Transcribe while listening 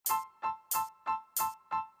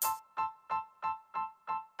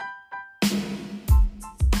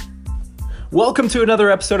Welcome to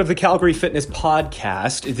another episode of the Calgary Fitness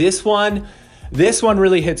Podcast. This one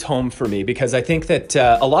really hits home for me because I think that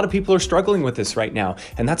a lot of people are struggling with this right now,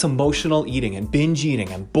 and that's emotional eating and binge eating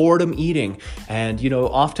and boredom eating. And,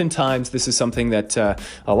 oftentimes this is something that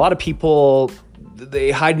a lot of people,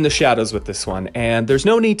 they hide in the shadows with this one, and there's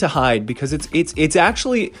no need to hide because it's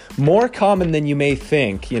actually more common than you may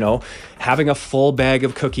think. Having a full bag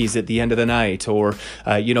of cookies at the end of the night, or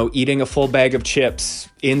eating a full bag of chips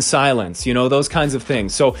in silence, those kinds of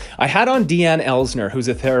things. So I had on Deanne Elsner, who's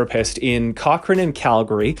a therapist in Cochrane in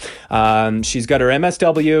Calgary. She's got her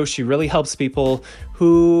MSW. She really helps people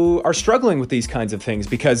who are struggling with these kinds of things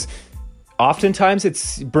because oftentimes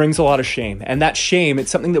it brings a lot of shame, and that shame,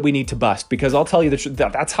 it's something that we need to bust, because I'll tell you the truth,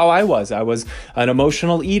 that's how I was. I was an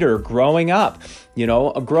emotional eater growing up.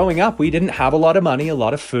 Growing up, we didn't have a lot of money, a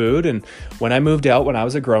lot of food. And when I moved out, when I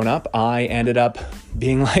was a grown up, I ended up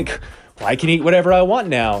being like, well, I can eat whatever I want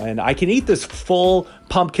now. And I can eat this full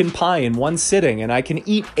pumpkin pie in one sitting, and I can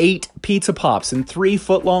eat 8 pizza pops and 3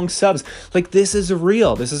 foot-long subs. Like, this is a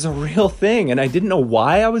real thing. And I didn't know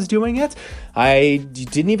why I was doing it. I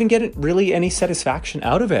didn't even get really any satisfaction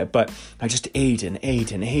out of it, but I just ate and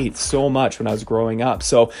ate and ate so much when I was growing up.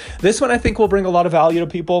 So this one I think will bring a lot of value to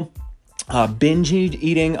people. Binge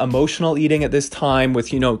eating, emotional eating at this time with,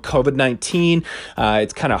 COVID-19.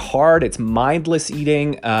 It's kind of hard. It's mindless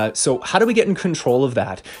eating. So how do we get in control of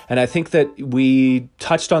that? And I think that we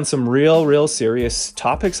touched on some real serious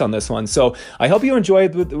topics on this one. So I hope you enjoy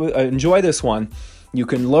this one. You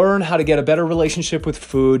can learn how to get a better relationship with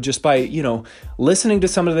food just by, listening to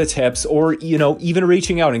some of the tips, or, even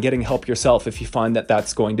reaching out and getting help yourself if you find that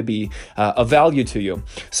that's going to be of value to you.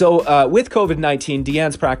 So with COVID-19,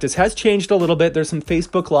 Deanne's practice has changed a little bit. There's some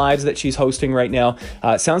Facebook Lives that she's hosting right now.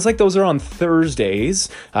 Sounds like those are on Thursdays.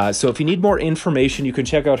 So if you need more information, you can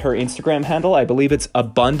check out her Instagram handle. I believe it's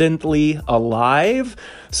Abundantly Alive.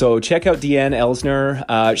 So check out Deanne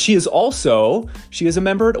Elsner. She is a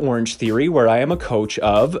member at Orange Theory, where I am a coach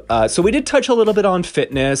of. So we did touch a little bit on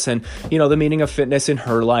fitness and, the meaning of fitness in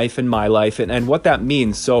her life and my life and what that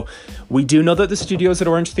means. So we do know that the studios at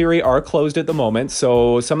Orange Theory are closed at the moment.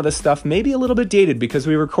 So some of the stuff may be a little bit dated because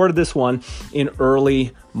we recorded this one in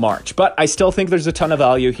early March, but I still think there's a ton of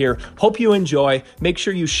value here. Hope you enjoy. Make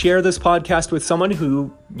sure you share this podcast with someone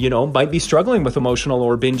who, might be struggling with emotional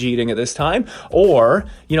or binge eating at this time, or,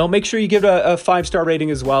 make sure you give a 5-star rating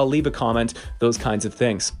as well. Leave a comment, those kinds of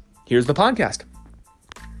things. Here's the podcast.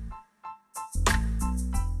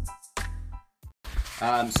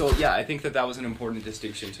 I think that was an important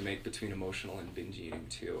distinction to make between emotional and binge eating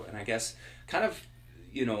too. And I guess kind of,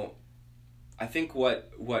 I think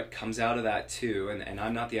what comes out of that too, and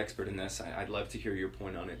I'm not the expert in this, I'd love to hear your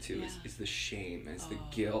point on it too, is the shame, is the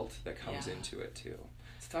guilt that comes into it too.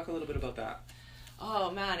 Let's talk a little bit about that. Oh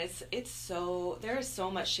man, there is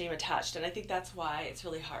so much shame attached, and I think that's why it's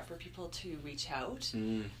really hard for people to reach out.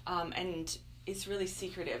 And it's really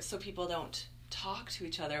secretive, so people don't talk to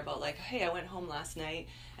each other about, like, hey, I went home last night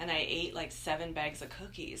and I ate like 7 bags of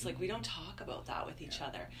cookies. Like, we don't talk about that with each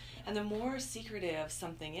other. And the more secretive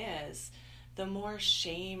something is, the more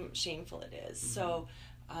shameful it is. So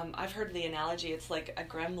I've heard the analogy, it's like a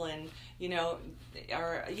gremlin,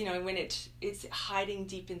 when it's hiding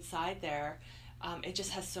deep inside there. It just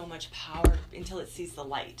has so much power until it sees the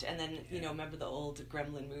light. And then, remember the old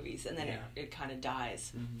Gremlin movies, and then it kind of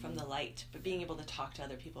dies from the light. But being able to talk to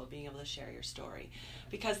other people, being able to share your story.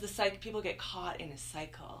 Because people get caught in a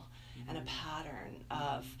cycle and a pattern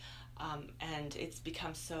of, and it's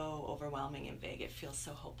become so overwhelming and big. It feels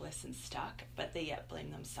so hopeless and stuck, but they yet blame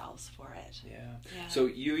themselves for it. Yeah. So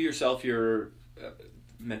you yourself, you're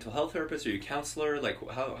mental health therapist, or you counselor? Like,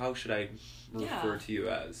 how should I refer to you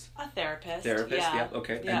as? A therapist. Yeah.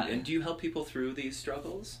 Okay. Yeah. And do you help people through these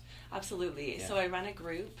struggles? Absolutely. Yeah. So I run a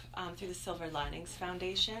group through the Silver Linings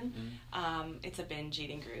Foundation. It's a binge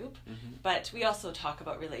eating group, but we also talk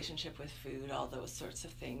about relationship with food, all those sorts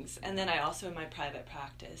of things. And then I also, in my private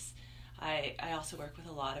practice, I also work with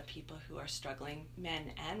a lot of people who are struggling,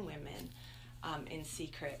 men and women, in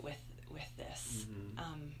secret with this.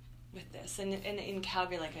 And in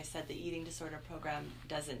Calgary, like I said, the eating disorder program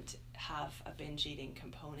doesn't have a binge eating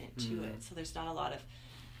component to it. So there's not a lot of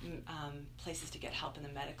places to get help in the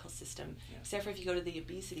medical system. Except for if you go to the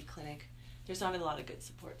obesity clinic, there's not a lot of good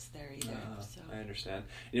supports there either. I understand.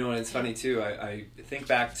 And it's funny too, I think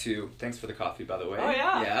back to, thanks for the coffee, by the way. Oh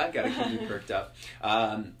yeah. Yeah, gotta keep you perked up.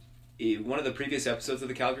 One of the previous episodes of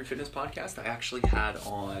the Calgary Fitness Podcast, I actually had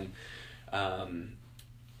on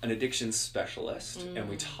an addiction specialist, and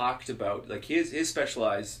we talked about, like, his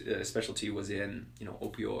specialty was in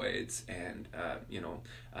opioids and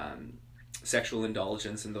sexual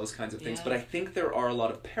indulgence and those kinds of things. Yeah. But I think there are a lot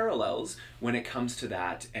of parallels when it comes to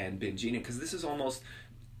that and binge eating, because this is almost,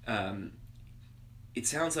 it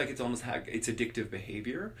sounds like it's almost it's addictive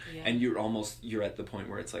behavior, Yeah. and you're at the point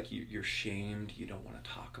where it's like you're shamed, you don't want to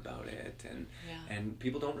talk about it, and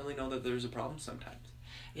people don't really know that there's a problem sometimes.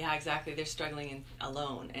 Yeah, exactly. They're struggling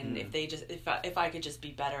alone, and if they just if I could just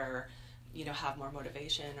be better, have more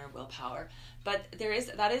motivation or willpower. But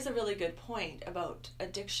that is a really good point about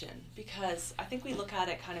addiction, because I think we look at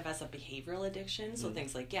it kind of as a behavioral addiction. So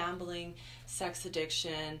things like gambling, sex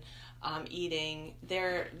addiction, eating,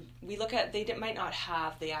 we look at, they might not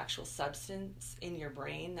have the actual substance in your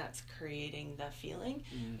brain that's creating the feeling,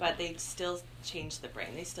 but they still change the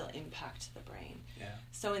brain. They still impact the brain. Yeah.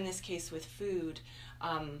 So in this case with food,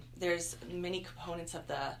 there's many components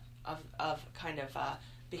of kind of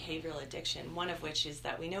behavioral addiction. One of which is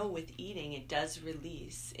that we know with eating, it does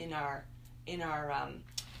release in our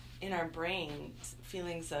brain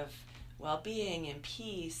feelings of well-being and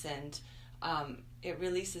peace, and it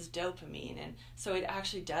releases dopamine, and so it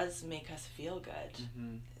actually does make us feel good.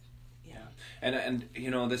 Mm-hmm. Yeah. And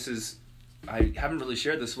this is, I haven't really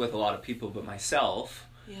shared this with a lot of people, but myself,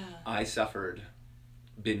 I suffered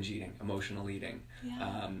binge eating, emotional eating.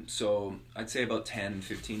 Yeah. So I'd say about 10,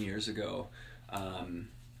 15 years ago,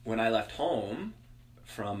 when I left home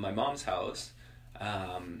from my mom's house,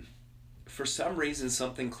 for some reason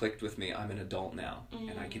something clicked with me. I'm an adult now,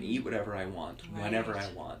 and I can eat whatever I want, whenever I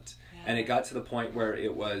want. Yeah. And it got to the point where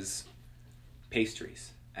it was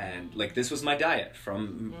pastries. And like, this was my diet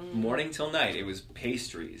from morning till night. It was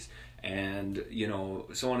pastries and,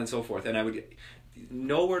 so on and so forth. And I would,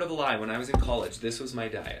 no word of a lie, when I was in college, this was my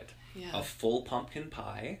diet. Yeah. A full pumpkin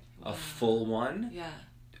pie, a full one. Yeah.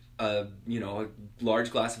 A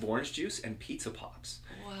large glass of orange juice and pizza pops.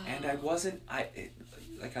 Wow. And I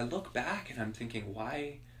look back and I'm thinking,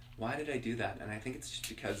 why did I do that? And I think it's just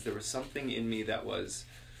because there was something in me that was,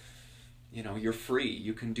 you're free,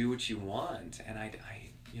 you can do what you want. And I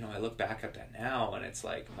look back at that now, and it's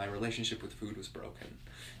like my relationship with food was broken.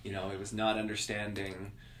 It was not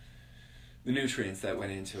understanding the nutrients that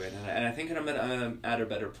went into it, and I think I'm at a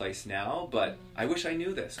better place now, but I wish I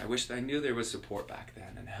knew this. I wish I knew there was support back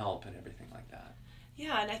then and help and everything like that.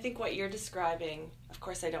 Yeah, and I think what you're describing, of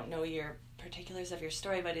course I don't know your particulars of your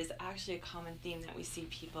story, but is actually a common theme that we see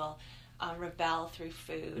people rebel through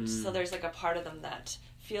food. So there's like a part of them that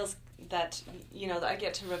feels that, I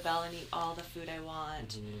get to rebel and eat all the food I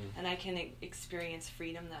want, and I can experience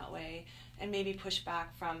freedom that way. And maybe push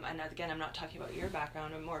back from, and again, I'm not talking about your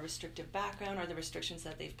background, a more restrictive background or the restrictions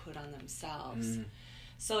that they've put on themselves.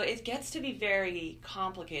 So it gets to be very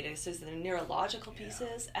complicated. So there's the neurological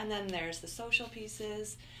pieces, and then there's the social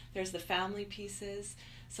pieces, there's the family pieces.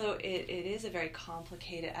 So it is a very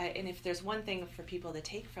complicated, and if there's one thing for people to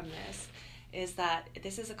take from this, is that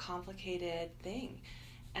this is a complicated thing.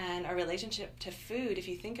 And our relationship to food, if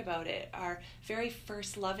you think about it, our very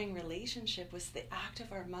first loving relationship was the act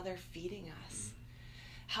of our mother feeding us.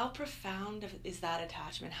 How profound is that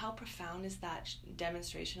attachment? How profound is that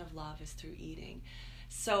demonstration of love is through eating?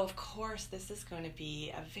 So, of course, this is going to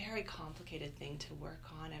be a very complicated thing to work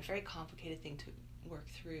on, a very complicated thing to work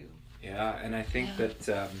through. Yeah, and I think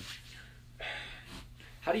that...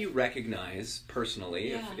 how do you recognize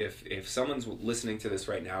personally if someone's listening to this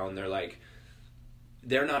right now and they're like,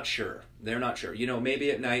 they're not sure. Maybe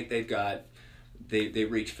at night they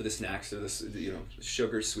reach for the snacks or the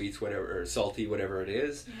sugar, sweets, whatever, or salty, whatever it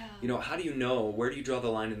is. Yeah. How do you know? Where do you draw the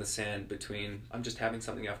line in the sand between I'm just having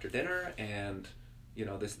something after dinner and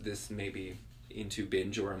this maybe into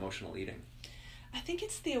binge or emotional eating? I think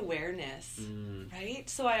it's the awareness, right?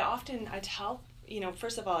 So I tell,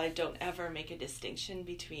 first of all, I don't ever make a distinction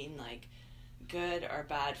between like good or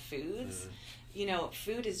bad foods.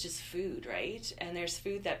 Food is just food, right? And there's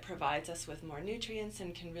food that provides us with more nutrients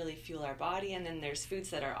and can really fuel our body. And then there's foods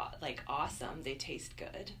that are like awesome. They taste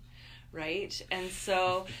good, right? And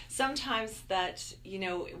so sometimes that,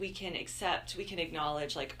 we can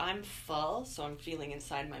acknowledge like I'm full, so I'm feeling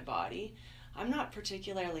inside my body. I'm not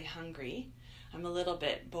particularly hungry. I'm a little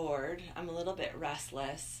bit bored. I'm a little bit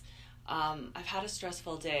restless. I've had a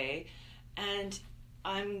stressful day, and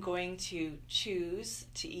I'm going to choose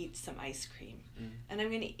to eat some ice cream. And I'm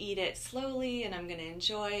going to eat it slowly, and I'm going to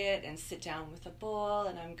enjoy it and sit down with a bowl,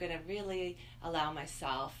 and I'm going to really allow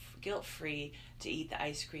myself, guilt-free, to eat the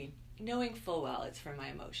ice cream, knowing full well it's for my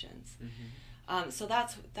emotions. So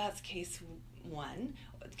that's case one.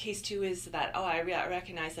 Case two is that, I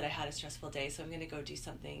recognize that I had a stressful day, so I'm going to go do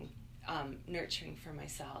something nurturing for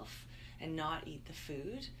myself and not eat the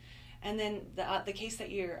food. And then the case that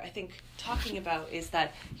you're, I think, talking about is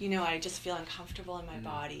that, you know, I just feel uncomfortable in my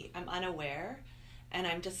body. I'm unaware, and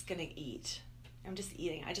I'm just going to eat. I'm just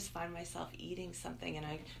eating. I just find myself eating something, and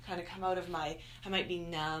I kind of come out of I might be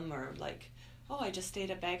numb, or like, oh, I just ate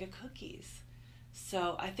a bag of cookies.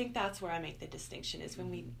 So I think that's where I make the distinction, is when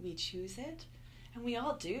we choose it, and we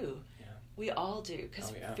all do. Yeah. We all do,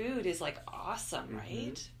 because food is like awesome,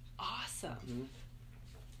 right? Awesome. Mm-hmm.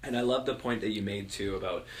 And I love the point that you made too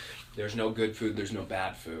about there's no good food, there's no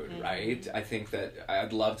bad food, right? I think that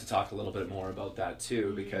I'd love to talk a little bit more about that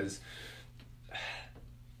too, because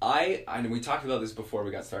I know we talked about this before we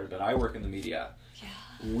got started, but I work in the media.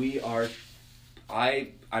 Yeah.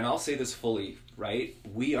 And I'll say this fully, right?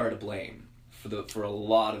 We are to blame for a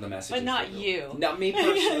lot of the messages. But not you. Not me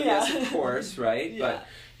personally, yes, of course, right? Yeah. But,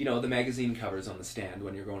 you know, the magazine covers on the stand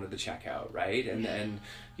when you're going to the checkout, right? And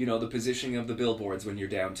you know, the positioning of the billboards when you're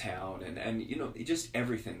downtown, and you know, just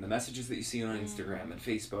everything. The messages that you see on Instagram and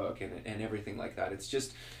Facebook and everything like that. It's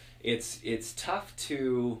just, it's tough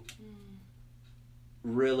to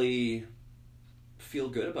really feel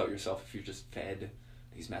good about yourself if you're just fed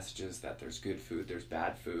these messages that there's good food, there's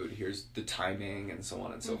bad food, here's the timing, and so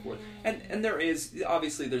on and so forth. And there is,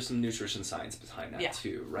 obviously, there's some nutrition science behind that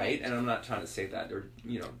too, right? And I'm not trying to say that or,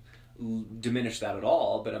 you know, diminish that at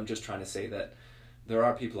all, but I'm just trying to say that there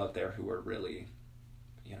are people out there who are really,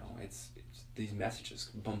 you know, it's these messages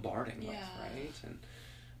bombarding us, right? And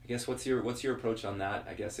I guess what's your approach on that?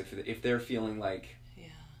 I guess if they're feeling like,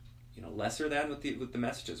 you know, lesser than with the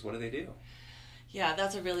messages, what do they do? Yeah,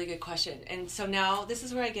 that's a really good question. And so now this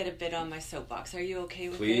is where I get a bit on my soapbox. Are you okay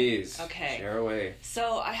with it? Please. Okay. Share away.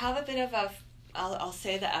 So I have a bit of I'll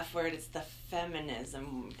say the F word, it's the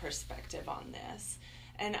feminism perspective on this.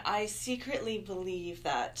 And I secretly believe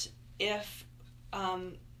that if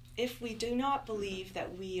we do not believe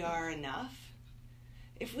that we are enough,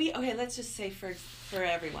 let's just say for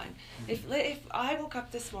everyone, if I woke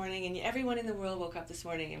up this morning and everyone in the world woke up this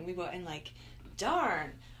morning and we go and like,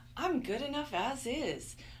 darn, I'm good enough as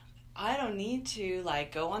is. I don't need to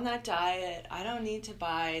like go on that diet. I don't need to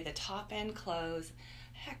buy the top end clothes.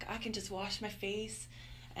 Heck, I can just wash my face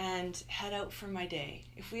and head out for my day.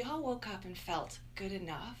 If we all woke up and felt good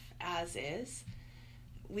enough as is,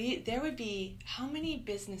 there would be, how many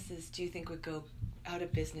businesses do you think would go out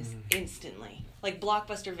of business instantly? Like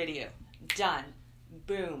Blockbuster Video, done.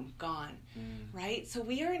 Boom, gone, right? So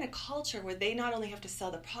we are in a culture where they not only have to sell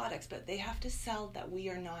the products, but they have to sell that we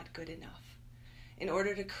are not good enough in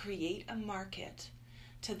order to create a market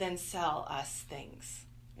to then sell us things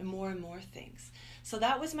and more things. So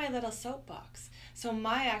that was my little soapbox. So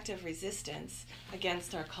my act of resistance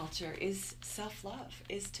against our culture is self-love,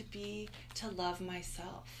 is to love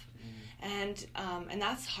myself. And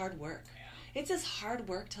that's hard work. Yeah. It's as hard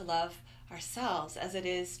work to love ourselves as it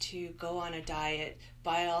is to go on a diet,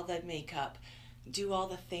 buy all the makeup, do all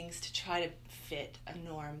the things to try to fit a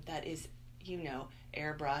norm that is, you know,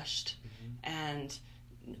 airbrushed and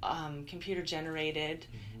computer generated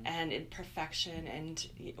and in perfection and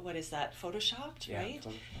what is that, photoshopped, right?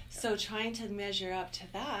 Photoshopped, So trying to measure up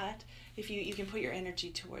to that, if you can put your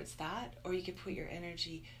energy towards that, or you can put your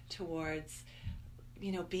energy towards,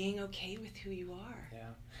 you know, being okay with who you are. Yeah.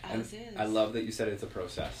 As is. I love that you said it's a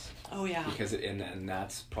process. Oh yeah. Because and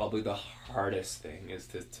that's probably the hardest thing, is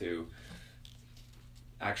to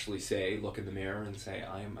actually look in the mirror and say,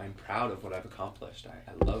 I'm proud of what I've accomplished.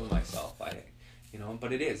 I love myself.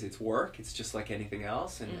 But it's work. It's just like anything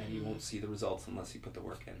else, and you won't see the results unless you put the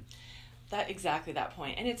work in. Exactly that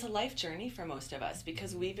point. And it's a life journey for most of us,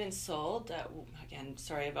 because we've been sold that, again,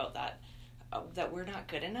 sorry about that, that we're not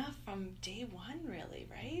good enough from day one, really,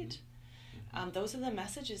 right? Those are the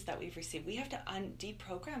messages that we've received. We have to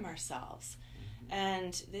deprogram ourselves,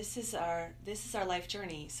 and this is our life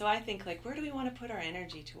journey. So I think, like, where do we want to put our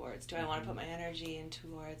energy towards? Do I want to put my energy in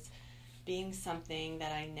towards being something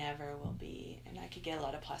that I never will be? And I could get a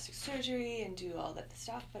lot of plastic surgery and do all that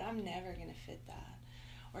stuff, but I'm never going to fit that.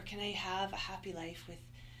 Or can I have a happy life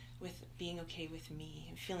with being okay with me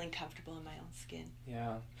and feeling comfortable in my own skin?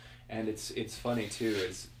 Yeah, and it's funny too,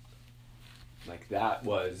 is like that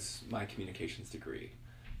was my communications degree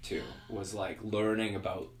too, was like learning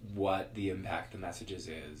about what the impact the messages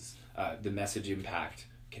is, the message impact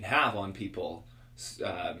can have on people's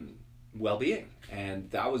well-being, and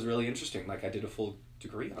that was really interesting. Like I did a full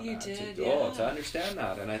degree on that to understand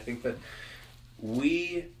that, and I think that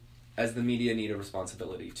we as the media need a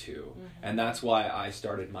responsibility too, and that's why I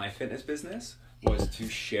started my fitness business, was to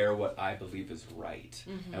share what I believe is right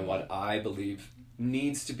and what I believe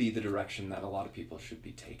needs to be the direction that a lot of people should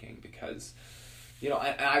be taking, because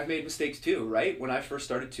I've made mistakes too, right? When I first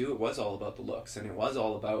started too, it was all about the looks, and it was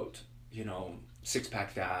all about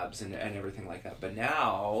six-pack abs and everything like that. But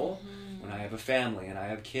now, when I have a family and I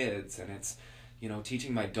have kids, and it's,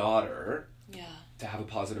 teaching my daughter to have a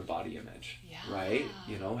positive body image, right?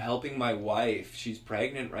 Helping my wife, she's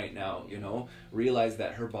pregnant right now, realize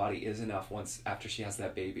that her body is enough after she has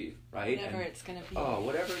that baby, right? Whatever it's going to be. Oh,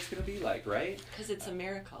 whatever it's going to be like, right? Because it's a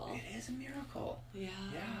miracle. It is a miracle. Yeah.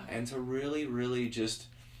 Yeah, and to really, really just,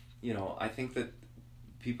 I think that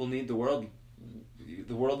people need the world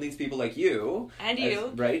needs people like you and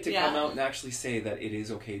you, right, to come out and actually say that it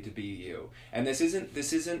is okay to be you. And this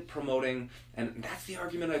isn't promoting, and that's the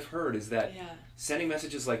argument I've heard, is that sending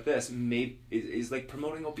messages like this is like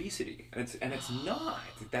promoting obesity, and it's not.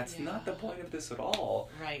 That's not the point of this at all.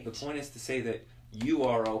 Right. The point is to say that you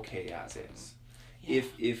are okay as is.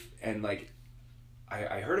 If and like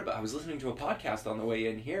I was listening to a podcast on the way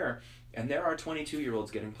in here, and there are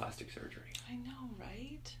 22-year-olds getting plastic surgery. I know,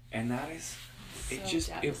 right? And that is,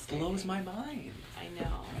 it blows my mind. I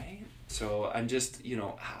know. Right? So I'm just,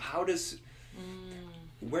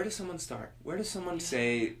 where does someone start? Where does someone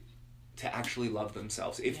say to actually love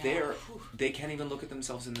themselves? If they can't even look at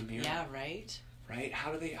themselves in the mirror. Yeah, right? Right?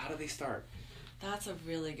 How do they start? That's a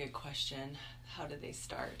really good question. How do they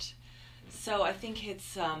start? So I think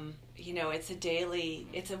it's, it's a daily,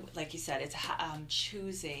 like you said, it's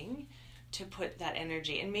choosing to put that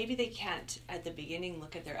energy. And maybe they can't, at the beginning,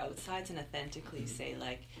 look at their outsides and authentically say,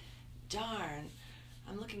 like, darn,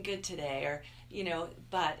 I'm looking good today. Or,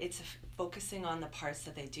 but it's focusing on the parts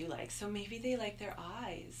that they do like. So maybe they like their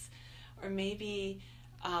eyes. Or maybe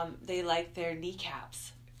they like their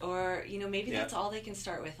kneecaps. Or, maybe that's all they can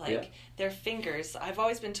start with, like their fingers. I've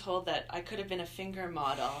always been told that I could have been a finger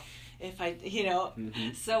model if I,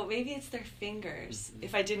 so maybe it's their fingers.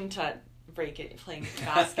 If I didn't break it playing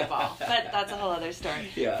basketball, but that's a whole other story.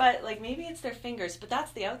 But like maybe it's their fingers, but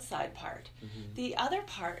that's the outside part. The other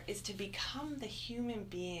part is to become the human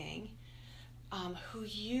being who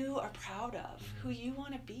you are proud of, who you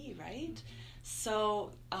want to be, right?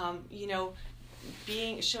 So,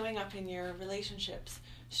 showing up in your relationships,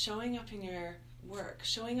 showing up in your work,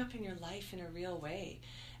 showing up in your life in a real way,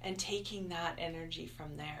 and taking that energy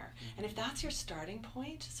from there. And if that's your starting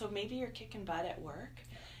point, so maybe you're kicking butt at work,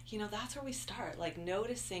 that's where we start, like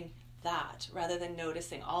noticing that rather than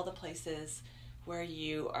noticing all the places where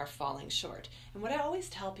you are falling short. And what I always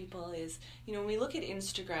tell people is, when we look at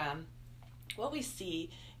Instagram, what we see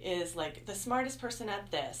is like the smartest person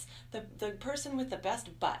at this, the person with the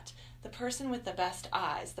best butt, the person with the best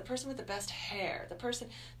eyes, the person with the best hair,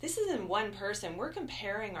 this isn't one person. We're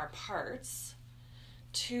comparing our parts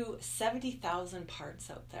to 70,000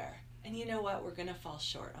 parts out there. And you know what? We're going to fall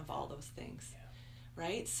short of all those things.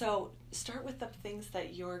 Right? So start with the things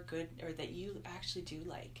that you're good or that you actually do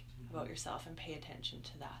like about yourself and pay attention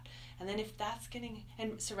to that. And then if that's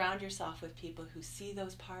and surround yourself with people who see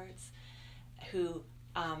those parts, who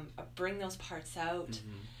bring those parts out,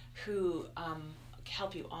 who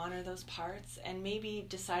help you honor those parts, and maybe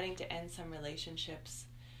deciding to end some relationships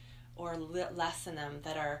or lessen them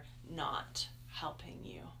that are not helping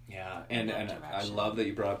you. Yeah, and I love that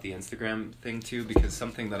you brought up the Instagram thing too, because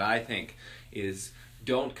something that I think is,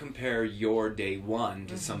 don't compare your day one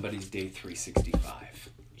to somebody's day 365.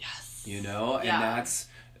 Yes. And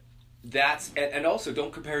that's and also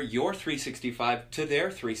don't compare your 365 to their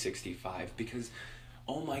 365, because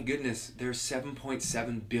oh my goodness, there's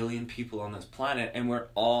 7.7 billion people on this planet, and we're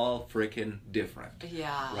all freaking different.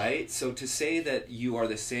 Yeah. Right? So to say that you are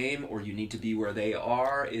the same or you need to be where they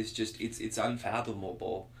are is just, it's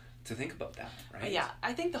unfathomable to think about that, right? Yeah.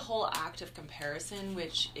 I think the whole act of comparison,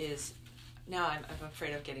 which is, now I'm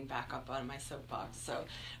afraid of getting back up on my soapbox,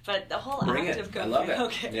 but the whole act of comparison. I love it.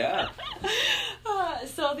 Okay. Yeah.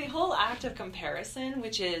 So the whole act of comparison,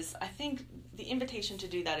 which is, I think, the invitation to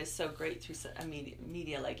do that is so great through a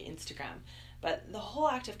media like Instagram. But the whole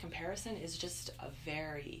act of comparison is just a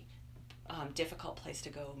very difficult place to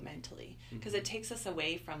go mentally, because it takes us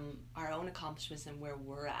away from our own accomplishments and where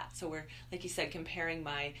we're at. So we're, like you said, comparing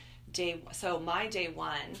my day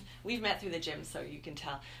one, we've met through the gym, so you can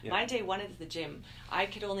tell. Yeah. My day one at the gym, I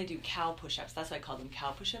could only do cow push-ups. That's why I call them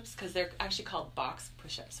cow push-ups, because they're actually called box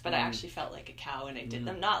push-ups. But I actually felt like a cow, and I did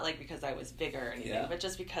them, not like because I was bigger or anything, but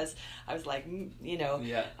just because I was like,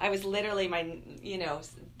 I was literally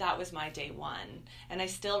that was my day one. And I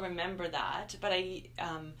still remember that. But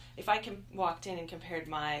if I walked in and compared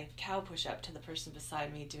my cow push-up to the person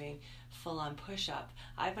beside me doing full-on push-up,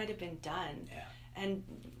 I might have been done. Yeah. And,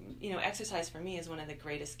 exercise for me is one of the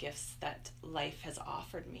greatest gifts that life has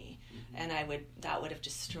offered me. And that would have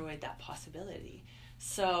destroyed that possibility.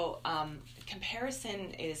 So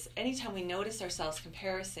comparison is, anytime we notice ourselves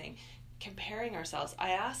comparing ourselves,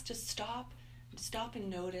 I ask to stop and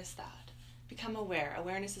notice that. Become aware.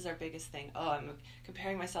 Awareness is our biggest thing. Oh, I'm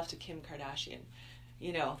comparing myself to Kim Kardashian.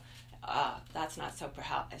 You know, that's not super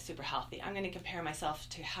healthy. I'm going to compare myself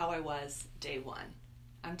to how I was day 1.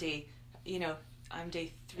 I'm day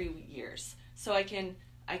 3 years. So I can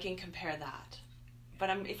compare that. But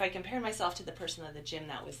if I compare myself to the person at the gym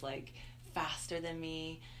that was like faster than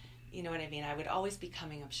me, you know what I mean? I would always be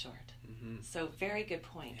coming up short. Mm-hmm. So very good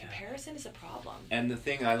point. Yeah. Comparison is a problem. And the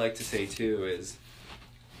thing I like to say too is,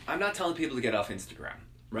 I'm not telling people to get off Instagram,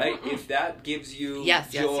 right? Mm-mm. If that gives you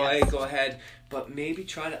joy, go ahead. But maybe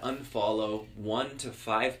try to unfollow 1 to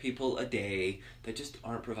 5 people a day that just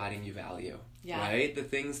aren't providing you value, right? The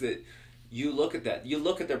things that you look at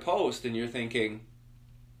their post and you're thinking,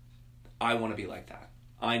 I want to be like that.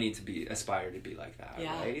 I need to aspire to be like that,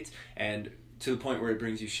 right? And to the point where it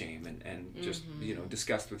brings you shame and just,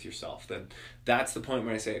 disgust with yourself, then that's the point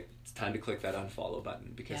where I say it's time to click that unfollow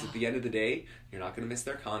button, because at the end of the day, you're not going to miss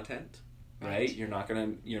their content, right? You're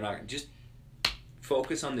not just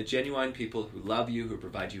focus on the genuine people who love you, who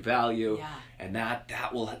provide you value, and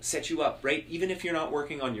that will set you up, right? Even if you're not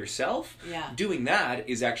working on yourself, doing that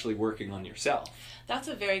is actually working on yourself. That's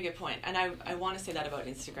a very good point. And I want to say that about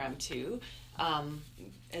Instagram too,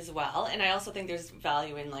 as well. And I also think there's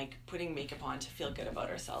value in like putting makeup on to feel good about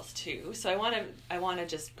ourselves too. So I want to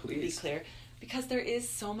just be clear, because there is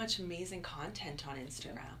so much amazing content on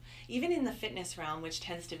Instagram, even in the fitness realm, which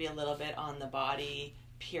tends to be a little bit on the body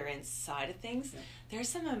appearance side of things. There's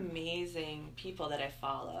some amazing people that I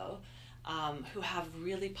follow who have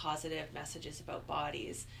really positive messages about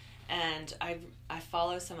bodies. And I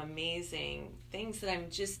follow some amazing things that I'm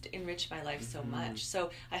just enriched my life so much.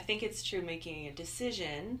 So I think it's true, making a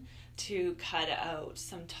decision to cut out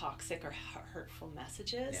some toxic or hurtful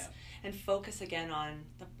messages and focus again on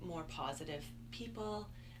the more positive people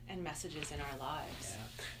and messages in our lives.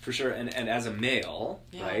 Yeah, for sure. And as a male,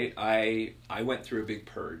 right, I went through a big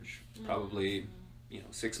purge probably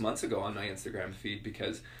 6 months ago on my Instagram feed,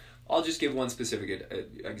 because I'll just give one specific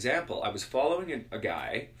example. I was following a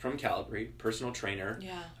guy from Calgary, personal trainer.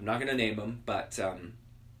 I'm not going to name him, but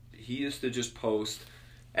he used to just post,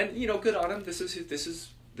 and good on him. This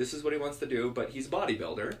is what he wants to do. But he's a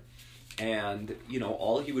bodybuilder, and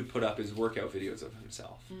all he would put up is workout videos of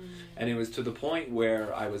himself, and it was to the point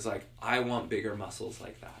where I was like, I want bigger muscles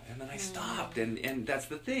like that, and then I stopped. And that's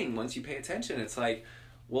the thing. Once you pay attention, it's like,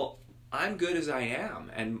 well, I'm good as I am,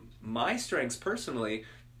 and my strengths personally,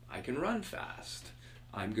 I can run fast.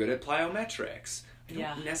 I'm good at plyometrics. I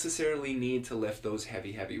don't necessarily need to lift those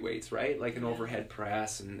heavy weights, right? Like an overhead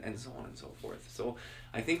press and so on and so forth. So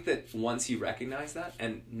I think that once you recognize that,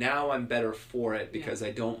 and now I'm better for it because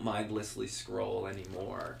I don't mindlessly scroll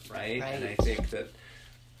anymore, right? And I think that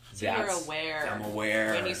you're aware. I'm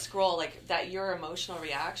aware. When you scroll, like that, your emotional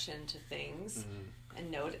reaction to things,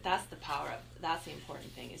 and that's the power of, that's the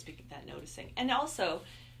important thing, is that noticing. And also,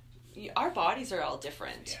 our bodies are all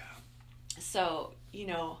different. So,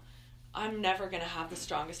 I'm never going to have the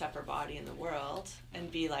strongest upper body in the world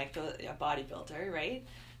and be like a bodybuilder, right?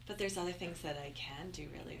 But there's other things that I can do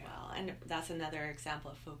really well. And that's another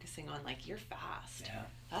example of focusing on, like, you're fast.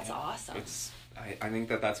 That's awesome. I think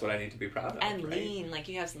that's what I need to be proud of. And lean, like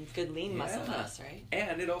you have some good lean muscle mass, right?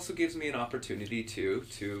 And it also gives me an opportunity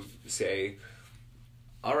to say,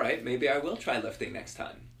 all right, maybe I will try lifting next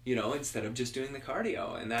time. Instead of just doing the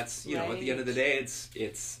cardio. And that's, at the end of the day,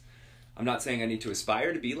 it's, I'm not saying I need to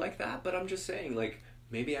aspire to be like that, but I'm just saying, like,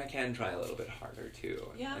 maybe I can try a little bit harder too.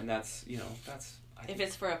 And that's, that's, if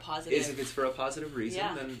it's for a positive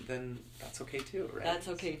reason, then that's okay too, right? That's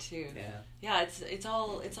okay too. Yeah, it's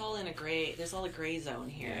all in a gray, there's all a gray zone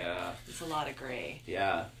here. It's a lot of gray.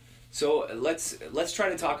 So let's try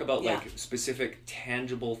to talk about like specific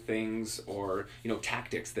tangible things or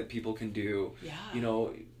tactics that people can do.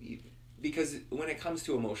 Because when it comes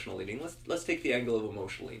to emotional eating, let's take the angle of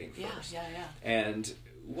emotional eating first. And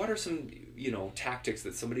what are some tactics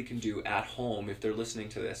that somebody can do at home if they're listening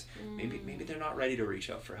to this? Maybe they're not ready to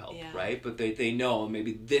reach out for help, right? But they know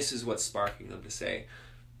maybe this is what's sparking them to say,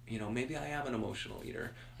 maybe I am an emotional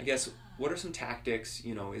eater. I guess, what are some tactics?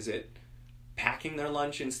 Is it packing their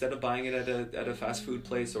lunch instead of buying it at a fast food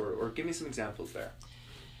place, or give me some examples there.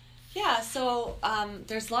 So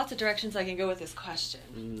there's lots of directions I can go with this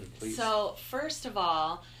question. Please. So first of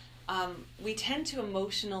all, we tend to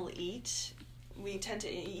eat. We tend to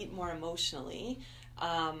eat more emotionally,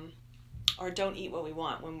 or don't eat what we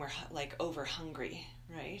want when we're like over hungry,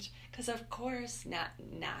 right? Because of course,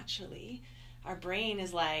 naturally, our brain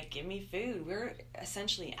is like, give me food. We're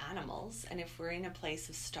essentially animals, and if we're in a place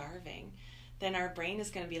of starving, then our brain is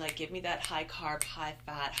going to be like, give me that high carb, high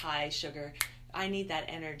fat, high sugar. I need that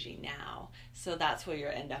energy now. So that's where you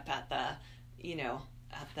end up at the,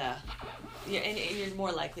 and you're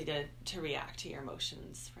more likely to react to your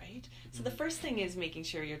emotions, right? So the first thing is making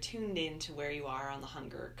sure you're tuned in to where you are on the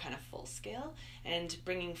hunger kind of full scale, and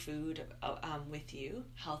bringing food with you,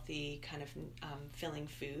 healthy kind of filling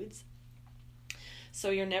foods. So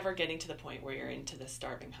you're never getting to the point where you're into the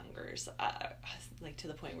starving hungers, like to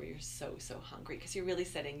the point where you're so hungry, because you're really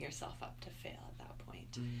setting yourself up to fail at that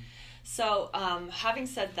point. So having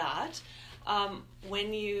said that,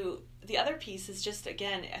 the other piece is just,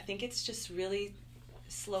 again, I think it's just really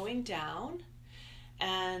slowing down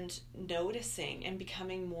and noticing and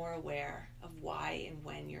becoming more aware of why and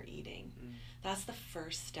when you're eating. That's the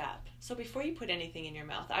first step. So before you put anything in your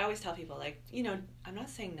mouth, I always tell people, like, I'm not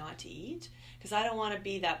saying not to eat, because I don't want to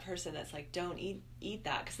be that person that's like, don't eat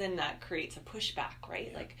that, because then that creates a pushback, right?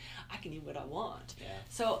 Yeah. Like, I can eat what I want. Yeah.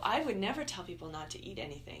 So I would never tell people not to eat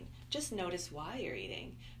anything. Just notice why you're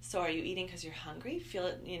eating. So are you eating because you're hungry? Feel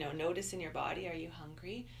it, notice in your body, are you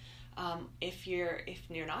hungry? If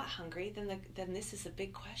you're not hungry, then this is a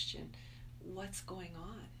big question. What's going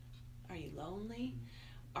on? Are you lonely?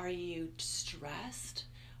 Are you stressed?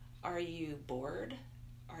 Are you bored?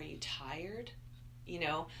 Are you tired?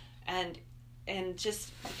 And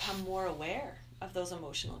just become more aware of those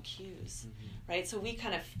emotional cues, right? So we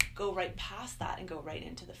kind of go right past that and go right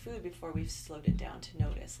into the food before we've slowed it down to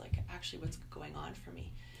notice, like, actually what's going on for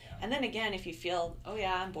me. Yeah. And then again, if you feel, oh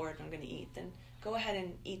yeah, I'm bored, I'm going to eat, then go ahead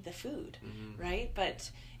and eat the food, right? But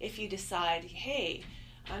if you decide, hey,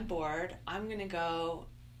 I'm bored, I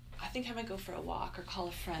think I'm going to go for a walk or call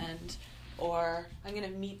a friend, or I'm going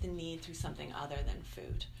to meet the need through something other than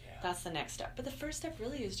food. Yeah. That's the next step. But the first step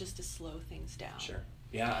really is just to slow things down. Sure.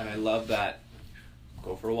 Yeah, and I love that.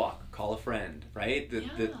 Go for a walk, call a friend, right?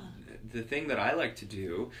 The thing that I like to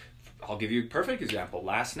do, I'll give you a perfect example.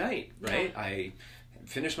 Last night, right? Yeah. I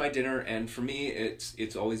finished my dinner, and for me,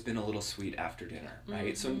 it's always been a little sweet after dinner,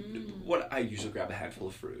 right? So I usually grab a handful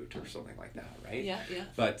of fruit or something like that, right? Yeah, yeah.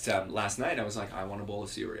 But last night I was like, I want a bowl of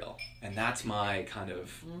cereal, and that's my kind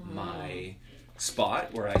of my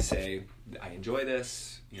spot where I say I enjoy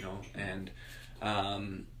this, and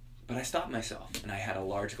but I stopped myself, and I had a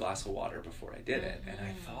large glass of water before I did it, and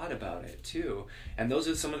I thought about it too. And those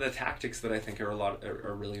are some of the tactics that I think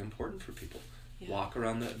are really important for people. Yeah. Walk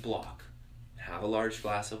around the block. Have a large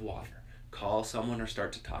glass of water. Call someone or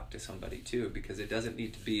start to talk to somebody too, because it doesn't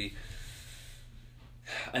need to be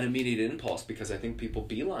an immediate impulse, because I think people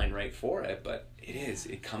beeline right for it, but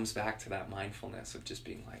it comes back to that mindfulness of just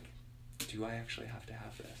being like, do I actually have to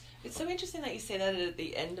have this? It's so interesting that you say that at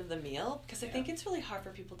the end of the meal, because I think it's really hard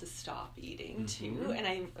for people to stop eating too, and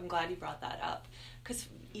I'm glad you brought that up, because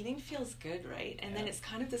eating feels good, right? And then it's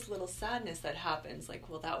kind of this little sadness that happens, like,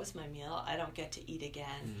 well, that was my meal, I don't get to eat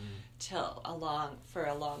again for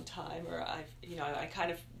a long time, or I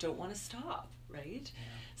kind of don't want to stop, right? Yeah.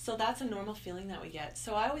 So that's a normal feeling that we get.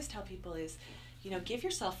 So I always tell people is, give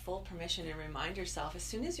yourself full permission and remind yourself, as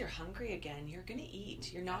soon as you're hungry again, you're going to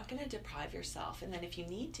eat. You're not going to deprive yourself. And then if you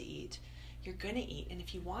need to eat, you're going to eat. And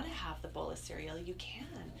if you want to have the bowl of cereal, you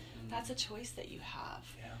can. That's a choice that you have.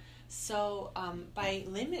 Yeah. So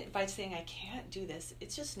by saying I can't do this,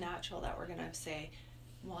 it's just natural that we're going to say,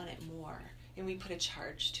 want it more. And we put a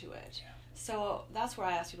charge to it. Yeah. So that's where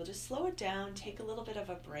I ask people, just slow it down, take a little bit of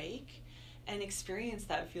a break, and experience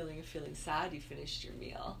that feeling of feeling sad you finished your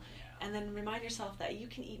meal. And then remind yourself that you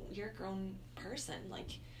can eat, you're a grown person. Like,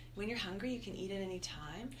 when you're hungry, you can eat at any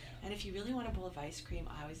time. Yeah. And if you really want a bowl of ice cream,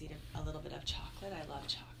 I always eat a little bit of chocolate. I love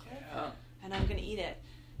chocolate. Yeah. And I'm going to eat it,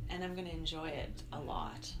 and I'm going to enjoy it a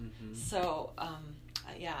lot. So,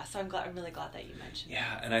 so I'm really glad that you mentioned that.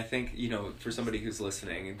 Yeah, and I think, for somebody who's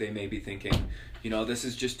listening, they may be thinking, this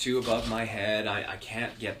is just too above my head. I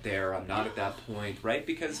can't get there. I'm not at that point, right?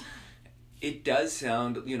 Because it does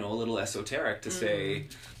sound, a little esoteric to say,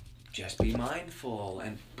 just be mindful,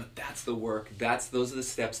 but that's the work. Those are the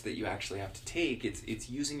steps that you actually have to take. It's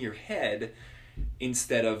using your head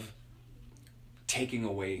instead of taking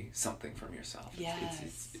away something from yourself. Yes.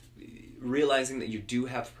 It's realizing that you do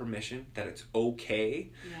have permission, that it's okay,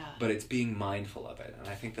 but it's being mindful of it. And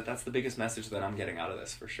I think that that's the biggest message that I'm getting out of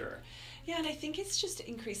this for sure. Yeah, and I think it's just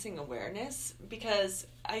increasing awareness, because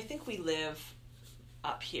I think we live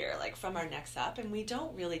up here, like from our necks up, and we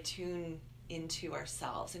don't really tune into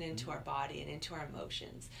ourselves and into our body and into our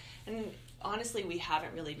emotions. And honestly, we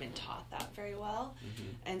haven't really been taught that very well.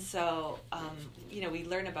 And so, we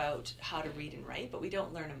learn about how to read and write, but we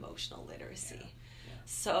don't learn emotional literacy. Yeah.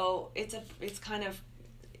 So it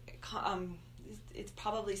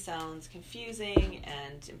probably sounds confusing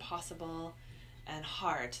and impossible, and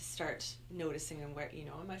hard to start noticing and where,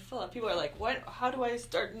 am I full? And people are like, how do I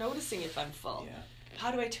start noticing if I'm full? Yeah.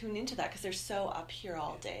 How do I tune into that? Because they're so up here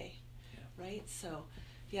all day, right? So,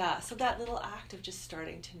 so that little act of just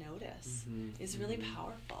starting to notice is really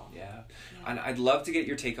powerful. Yeah. And I'd love to get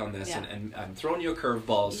your take on this, and I'm throwing you a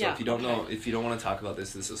curveball, so if you don't know, if you don't want to talk about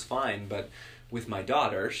this is fine, but with my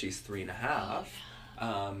daughter, she's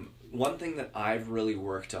 3.5, one thing that I've really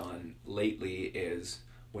worked on lately is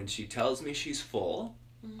when she tells me she's full,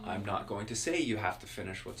 I'm not going to say you have to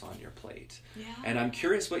finish what's on your plate. Yeah. And I'm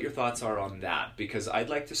curious what your thoughts are on that, because I'd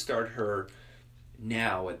like to start her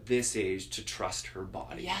now at this age to trust her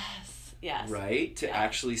body. Yes. Right? To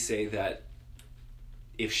actually say that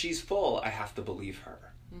if she's full, I have to believe her.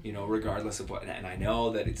 Regardless of what, and I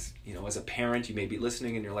know that it's, as a parent, you may be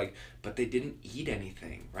listening and you're like, but they didn't eat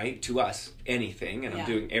anything, right? To us, anything, and I'm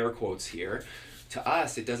doing air quotes here. To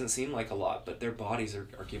us, it doesn't seem like a lot, but their bodies are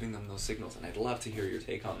giving them those signals, and I'd love to hear your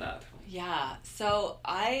take on that. Yeah, so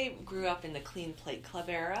I grew up in the Clean Plate Club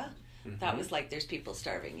era. That was like, there's people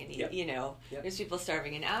starving in, there's people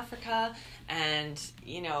starving in Africa, and,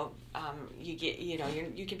 you get,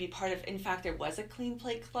 you can be part of, in fact, there was a Clean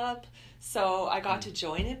Plate Club, so I got to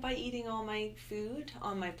join it by eating all my food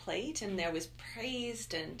on my plate, and I was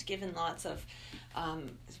praised and given lots of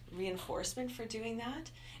reinforcement for doing that,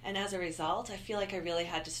 and as a result, I feel like I really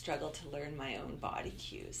had to struggle to learn my own body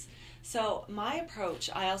cues. So my approach,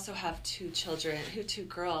 I also have 2 children, 2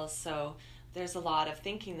 girls, so there's a lot of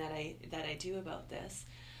thinking that I do about this.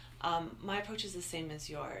 My approach is the same as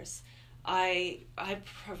yours. I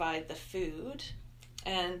provide the food,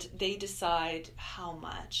 and they decide how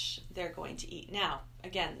much they're going to eat. Now,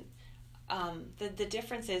 again, the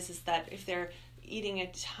difference is that if they're eating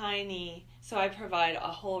a tiny, so I provide a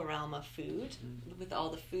whole realm of food with all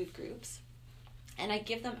the food groups, and I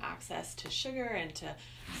give them access to sugar and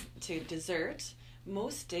to dessert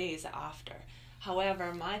most days after.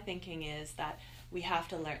 However, my thinking is that we have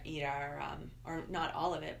to eat our, or not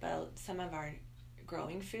all of it, but some of our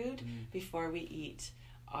growing food before we eat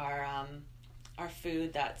our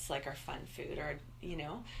food that's like our fun food, or,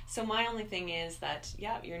 So my only thing is that,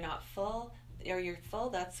 you're not full, or you're full,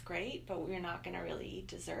 that's great, but we're not going to really eat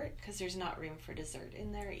dessert because there's not room for dessert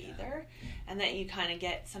in there either. And that you kind of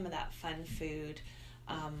get some of that fun food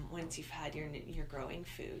once you've had your growing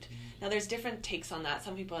food. Now there's different takes on that.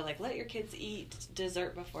 Some people are like, let your kids eat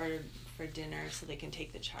dessert for dinner so they can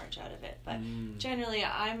take the charge out of it. But generally,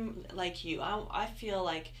 I'm like you. I feel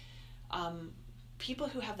like people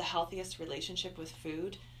who have the healthiest relationship with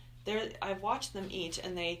food, I've watched them eat,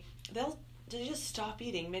 and they just stop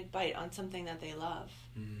eating mid-bite on something that they love.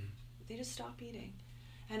 They just stop eating.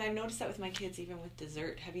 And I've noticed that with my kids, even with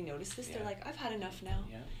dessert. Have you noticed this? They're like, I've had enough now.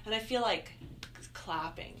 And I feel like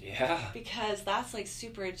clapping. Because that's like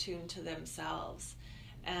super attuned to themselves.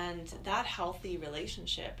 And that healthy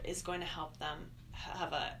relationship is going to help them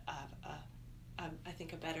have I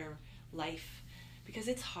think a better life. Because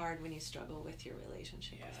it's hard when you struggle with your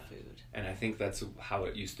relationship with food. And I think that's how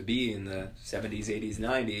it used to be in the 70s, 80s,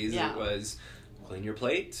 90s. It was clean your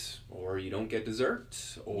plate, or you don't get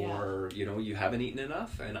dessert, or, you haven't eaten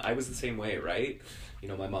enough. And I was the same way, right?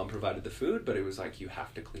 My mom provided the food, but it was like, you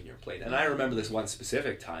have to clean your plate. And I remember this one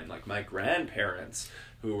specific time, like my grandparents,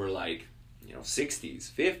 who were like,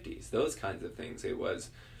 60s, 50s, those kinds of things. It was,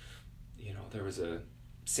 there was a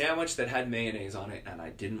sandwich that had mayonnaise on it, and I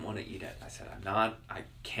didn't want to eat it. I said, I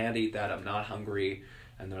can't eat that, I'm not hungry.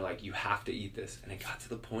 And they're like, you have to eat this. And it got to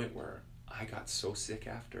the point where I got so sick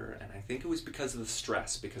after, and I think it was because of the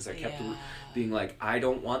stress, because I kept being like, I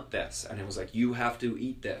don't want this, and it was like, you have to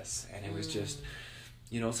eat this, and it was just,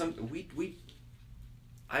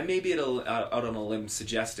 I may be out on a limb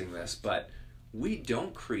suggesting this, but we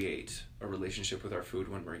don't create a relationship with our food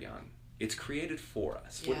when we're young. It's created for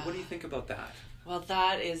us. What do you think about that? Well,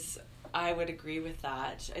 I would agree with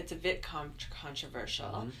that. It's a bit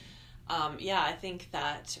controversial. I think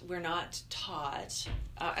that we're not taught,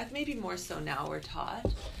 maybe more so now we're taught,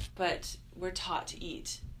 but we're taught to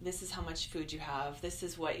eat. This is how much food you have, this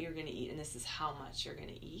is what you're going to eat, and this is how much you're going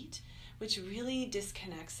to eat, which really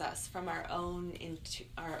disconnects us from our own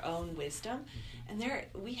wisdom. And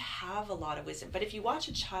we have a lot of wisdom. But if you watch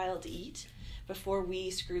a child eat before we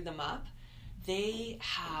screw them up, they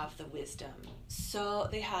have the wisdom. So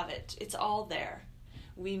they have it. It's all there.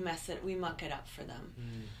 We muck it up for them.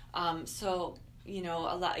 Of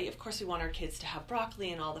course we want our kids to have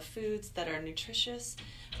broccoli and all the foods that are nutritious,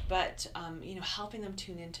 but, helping them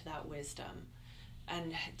tune into that wisdom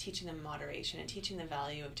and teaching them moderation and teaching the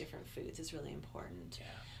value of different foods is really important.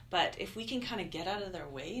 But if we can kind of get out of their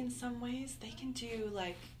way in some ways, they can do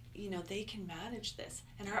they can manage this.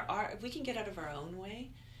 And if we can get out of our own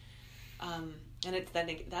way, and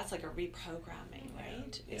that's like a reprogramming,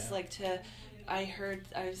 right? Yeah. It's like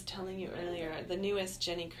I was telling you earlier, the newest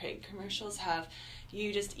Jenny Craig commercials have,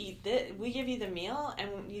 you just eat this, we give you the meal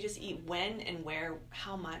and you just eat when and where,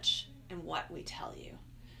 how much and what we tell you.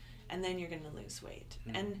 And then you're going to lose weight.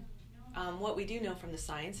 And what we do know from the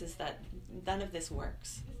science is that none of this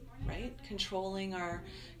works, right? Controlling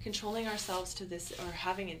ourselves to this, or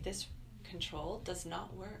having it this control, does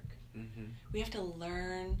not work. Mm-hmm. We have to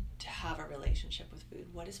learn to have a relationship with food.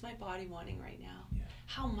 What is my body wanting right now? Yeah.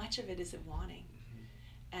 How much of it is it wanting?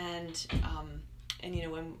 Mm-hmm.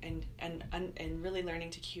 And really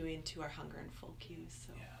learning to cue into our hunger and full cues.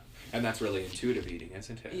 So. Yeah. And that's really intuitive eating,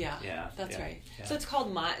 isn't it? Yeah, that's right. Yeah. So it's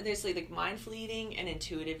called there's like mindful eating and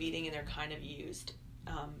intuitive eating, and they're kind of used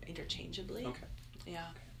interchangeably. Okay. Yeah.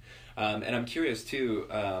 Okay. And I'm curious too.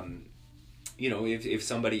 If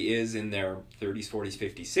somebody is in their 30s, 40s,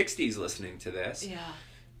 50s, 60s listening to this,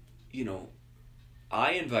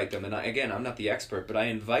 I invite them, and I'm not the expert, but I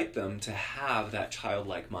invite them to have that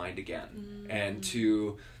childlike mind again, and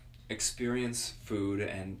to experience food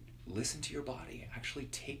and listen to your body. Actually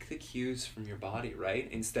take the cues from your body, right?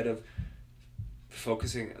 Instead of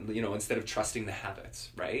focusing, instead of trusting the habits,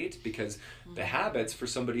 right? Because the habits for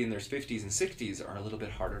somebody in their 50s and 60s are a little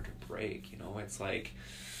bit harder to break. It's like,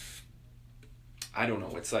 I don't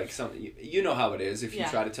know, it's like how it is. If you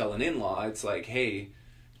try to tell an in-law, it's like, hey,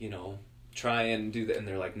 try and do that, and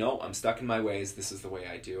they're like, no, I'm stuck in my ways, this is the way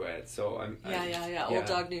I do it. So old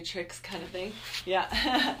dog new tricks kind of thing.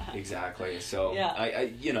 Yeah. Exactly. So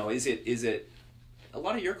is it a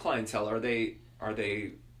lot of your clientele, are they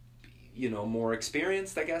more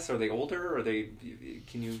experienced, I guess? Are they older? Are they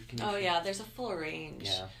can you there's a full range.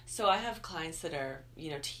 Yeah. So I have clients that are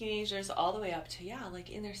teenagers all the way up to like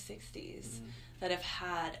in their 60s that have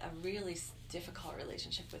had a really difficult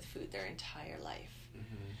relationship with food their entire life.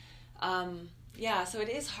 So it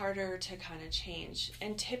is harder to kind of change,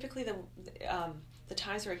 and typically the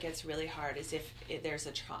times where it gets really hard is if there's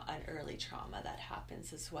an early trauma that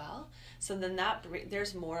happens as well. So then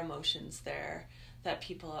there's more emotions there that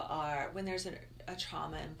people are, when there's a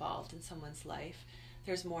trauma involved in someone's life,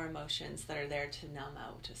 there's more emotions that are there to numb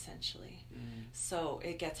out, essentially. So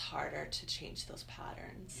it gets harder to change those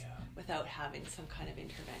patterns without having some kind of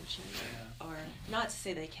intervention, or not to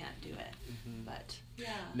say they can't do it, but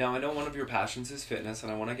Now, I know one of your passions is fitness,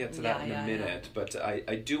 and I want to get to that in a minute, but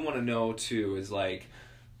I do want to know, too, is like,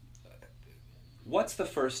 what's the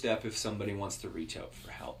first step if somebody wants to reach out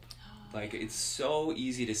for help? Like, it's so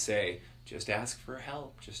easy to say, just ask for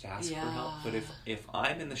help, just ask for help. But if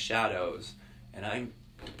I'm in the shadows and I'm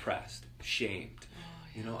depressed, shamed,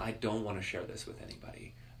 I don't want to share this with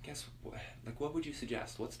anybody, I guess, what would you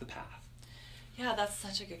suggest? What's the path? Yeah, that's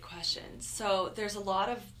such a good question. So there's a lot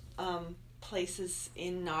of places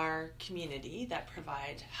in our community that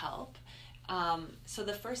provide help. So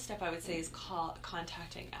the first step I would say is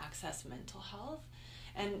contacting Access Mental Health.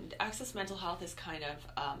 And Access Mental Health is kind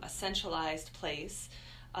of a centralized place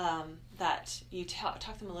that you talk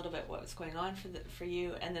to them a little bit what's going on for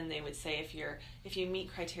you, and then they would say if you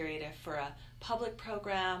meet criteria for a public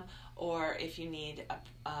program, or if you need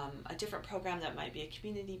a different program that might be a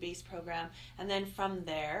community-based program, and then from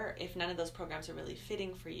there, if none of those programs are really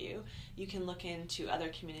fitting for you, you can look into other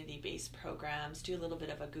community-based programs, do a little bit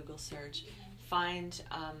of a Google search, find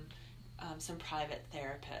some private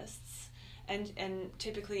therapists, and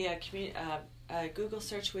typically a Google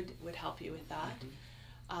search would help you with that.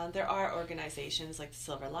 There are organizations like the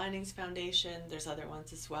Silver Linings Foundation. There's other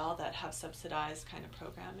ones as well that have subsidized kind of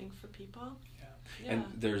programming for people. Yeah. And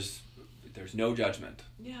there's no judgment.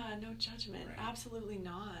 Yeah, no judgment. Right. Absolutely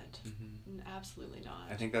not. Absolutely not.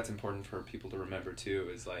 I think that's important for people to remember too,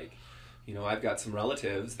 is like, I've got some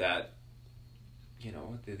relatives that,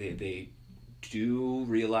 they do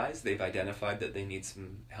realize they've identified that they need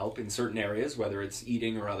some help in certain areas, whether it's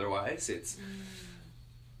eating or otherwise.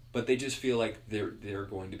 But they just feel like they're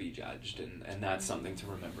going to be judged, and that's something to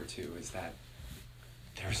remember too, is that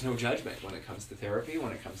there's no judgment when it comes to therapy,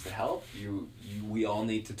 when it comes to help. We all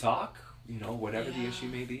need to talk, whatever the issue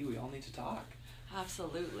may be, we all need to talk.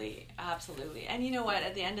 Absolutely. And you know what,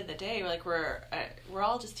 at the end of the day, we're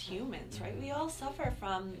all just humans, right? We all suffer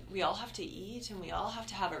we all have to eat, and we all have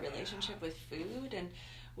to have a relationship with food, and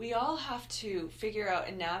we all have to figure out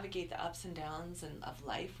and navigate the ups and downs of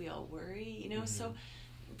life. We all worry, so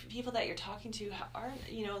people that you're talking to aren't,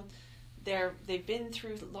 they've been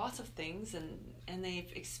through lots of things, and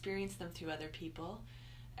they've experienced them through other people,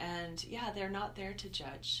 and they're not there to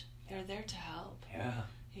judge. They're there to help.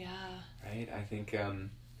 Yeah. Right. I think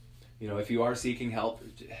if you are seeking help,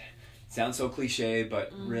 it sounds so cliche,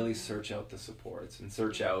 but really search out the supports and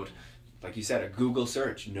search out, like you said, a Google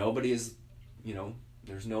search. Nobody is,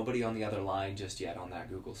 there's nobody on the other line just yet on that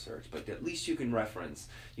Google search, but at least you can reference,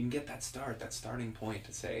 you can get that starting point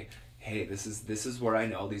to say, hey, this is where I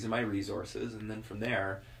know, these are my resources, and then from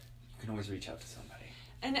there, you can always reach out to somebody.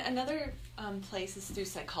 And another place is through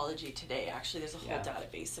Psychology Today. Actually, there's a whole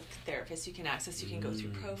database of therapists you can access. You can go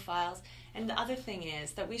through profiles. And the other thing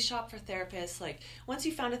is that we shop for therapists. Like, once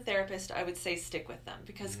you found a therapist, I would say stick with them,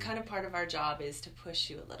 because kind of part of our job is to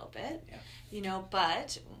push you a little bit. Yeah.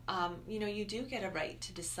 But, you do get a right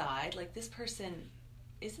to decide, like, this person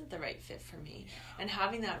isn't the right fit for me. And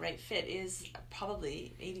having that right fit is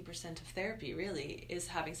probably 80% of therapy, really, is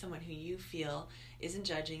having someone who you feel isn't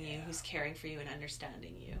judging you, who's caring for you and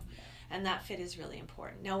understanding you. And that fit is really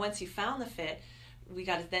important. Now, once you found the fit, we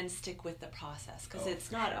got to then stick with the process, because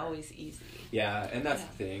it's not always easy. Yeah, and that's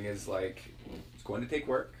the thing, is like, it's going to take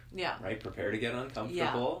work. Yeah. Right? Prepare to get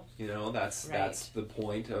uncomfortable. Yeah. That's the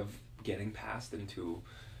point of getting past into,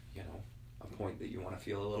 a point that you want to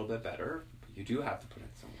feel a little bit better. You do have to put in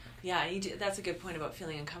some work. Yeah, you do. That's a good point about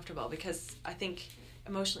feeling uncomfortable, because I think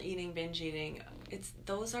emotional eating, binge eating,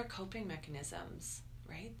 those are coping mechanisms,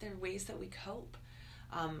 right? They're ways that we cope.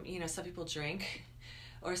 Some people drink,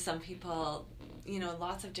 or some people,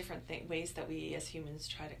 lots of different ways that we as humans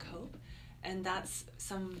try to cope. And that's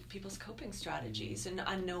some people's coping strategies, and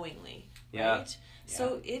unknowingly, right? Yeah.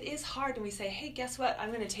 So it is hard when we say, hey, guess what?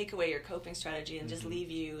 I'm going to take away your coping strategy and just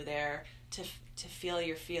leave you there to feel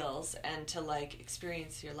your feels and to, like,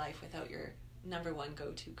 experience your life without your number one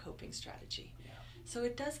go-to coping strategy. Yeah. So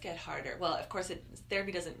it does get harder. Well, of course,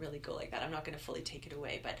 therapy doesn't really go like that. I'm not going to fully take it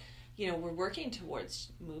away, but we're working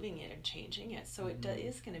towards moving it and changing it. So it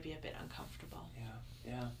is going to be a bit uncomfortable.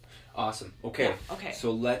 Yeah. Awesome. Okay. Yeah. Okay.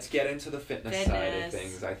 So let's get into the fitness side of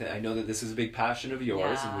things. I know that this is a big passion of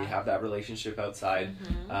yours, and we have that relationship outside,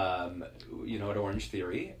 at Orange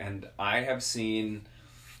Theory. And I have seen,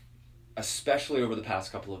 especially over the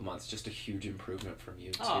past couple of months, just a huge improvement from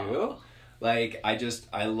you too. Oh. Like,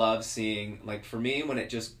 I love seeing, like, for me, when it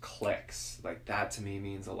just clicks, like, that to me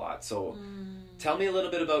means a lot. So tell me a little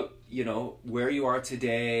bit about, where you are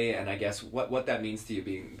today, and I guess what that means to you,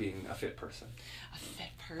 being a fit person. A fit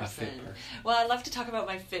person. Well, I love to talk about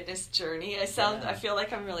my fitness journey. I feel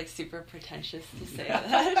like I'm really super pretentious to say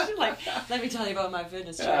that. Like, let me tell you about my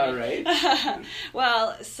fitness journey. All right.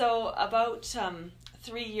 Well, so about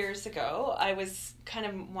 3 years ago, I was kind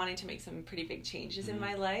of wanting to make some pretty big changes in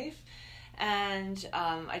my life. And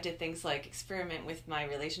I did things like experiment with my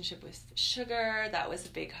relationship with sugar. That was a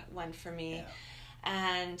big one for me. Yeah.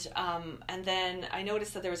 And then I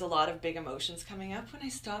noticed that there was a lot of big emotions coming up when I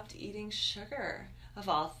stopped eating sugar, of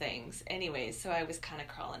all things. Anyways, so I was kind of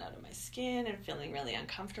crawling out of my skin and feeling really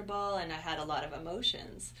uncomfortable, and I had a lot of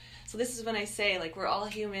emotions. So this is when I say, like, we're all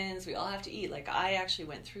humans, we all have to eat. Like, I actually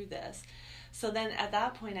went through this. So then at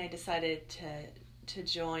that point I decided to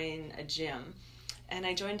join a gym. And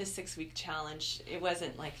I joined a 6-week challenge. It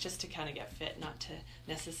wasn't like just to kind of get fit, not to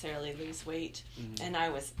necessarily lose weight. And I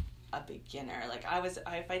was a beginner. Like,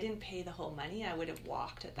 if I didn't pay the whole money, I would have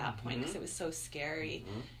walked at that point, because it was so scary.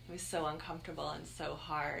 It was so uncomfortable and so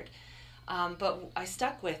hard. But I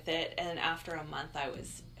stuck with it, and after a month I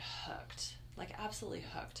was hooked, like absolutely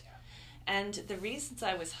hooked. And the reasons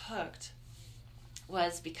I was hooked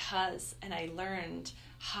was because, and I learned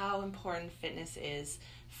how important fitness is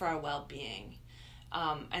for our well-being.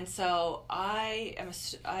 And so I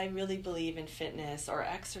really believe in fitness or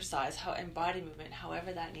exercise, and body movement,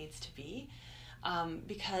 however that needs to be,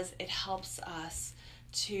 because it helps us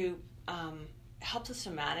to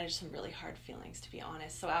manage some really hard feelings, to be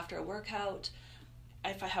honest. So after a workout,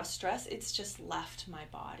 if I have stress, it's just left my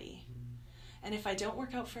body. And if I don't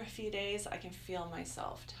work out for a few days, I can feel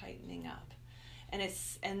myself tightening up.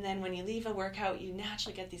 And then when you leave a workout, you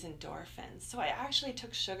naturally get these endorphins. So I actually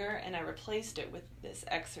took sugar and I replaced it with this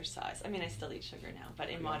exercise. I mean, I still eat sugar now, but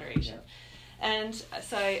in moderation. Yeah. And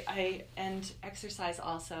so and exercise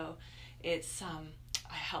also, it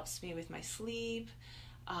helps me with my sleep.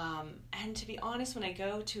 And to be honest, when I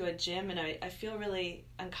go to a gym and I feel really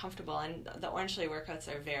uncomfortable, and the Orange Theory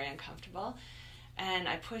workouts are very uncomfortable, and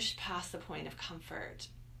I push past the point of comfort,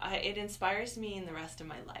 it inspires me in the rest of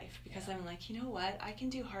my life, because I'm like, you know what? I can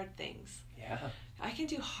do hard things. Yeah. I can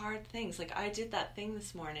do hard things. Like, I did that thing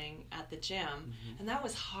this morning at the gym, and that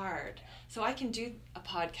was hard. So I can do a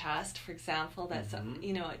podcast, for example, that's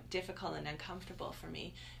difficult and uncomfortable for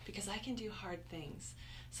me, because I can do hard things.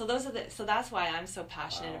 So that's why I'm so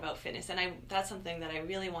passionate about fitness, and that's something that I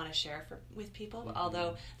really want to share with people,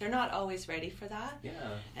 although they're not always ready for that. Yeah.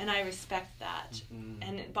 And I respect that.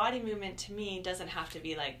 And body movement to me doesn't have to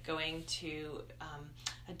be like going to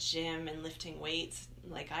a gym and lifting weights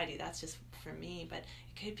like I do. That's just for me, but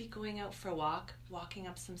it could be going out for a walk, walking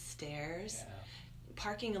up some stairs,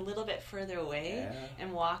 parking a little bit further away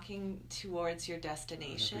and walking towards your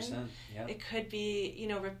destination. 100%, yeah. It could be,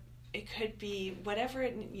 it could be whatever,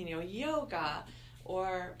 yoga,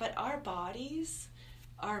 but our bodies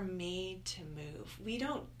are made to move. We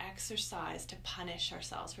don't exercise to punish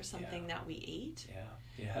ourselves for something that we ate.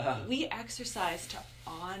 We exercise to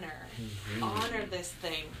honor this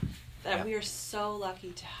thing that we are so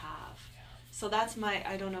lucky to have. So that's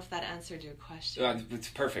I don't know if that answered your question. It's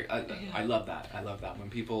perfect. I love that. I love that when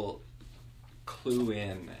people clue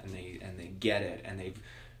in and they get it and they've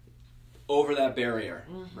over that barrier,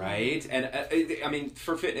 right? And I mean,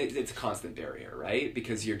 for fitness, it's a constant barrier, right?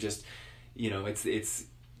 Because you're just,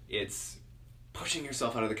 it's pushing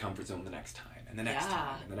yourself out of the comfort zone the next time and the next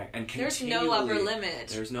time and the next, and there's no upper limit.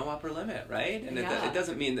 There's no upper limit, right? And it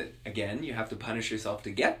doesn't mean that, again, you have to punish yourself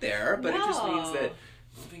to get there, but it just means that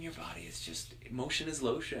moving your body is just, motion is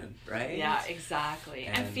lotion, right? Yeah, exactly.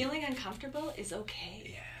 And feeling uncomfortable is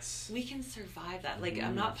okay. Yes. We can survive that. Like,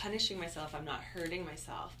 I'm not punishing myself. I'm not hurting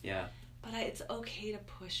myself. Yeah. But it's okay to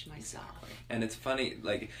push myself. Exactly. And it's funny,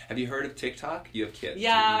 like, have you heard of TikTok? You have kids.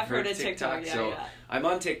 Yeah, I've heard of TikTok. So I'm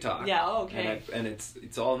on TikTok. Yeah, okay. And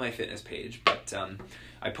it's all on my fitness page. But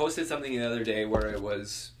I posted something the other day where it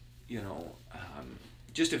was,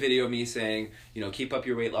 just a video of me saying, keep up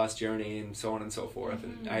your weight loss journey and so on and so forth.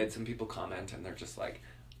 And I had some people comment and they're just like,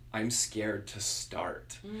 I'm scared to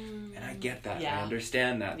start. And I get that. I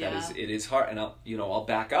understand that. It is hard. And I'll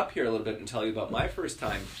back up here a little bit and tell you about my first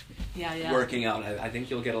time working out. I think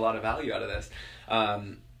you'll get a lot of value out of this.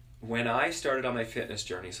 When I started on my fitness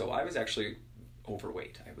journey, so I was actually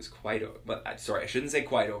overweight. I was I shouldn't say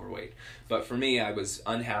quite overweight, but for me, I was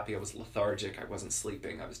unhappy. I was lethargic. I wasn't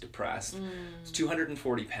sleeping. I was depressed. It's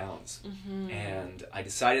 240 pounds. And I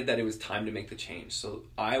decided that it was time to make the change. So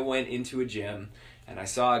I went into a gym and I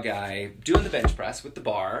saw a guy doing the bench press with the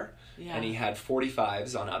bar, and he had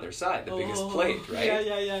 45s on either side, the biggest plate, right?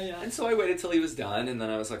 Yeah. And so I waited till he was done, and then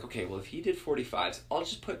I was like, okay, well, if he did 45s, I'll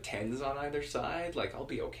just put 10s on either side. Like, I'll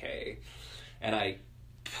be okay. And I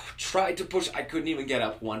tried to push. I couldn't even get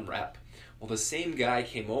up one rep. Well, the same guy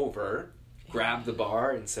came over, grabbed the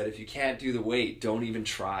bar, and said, if you can't do the weight, don't even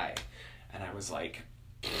try. And I was like,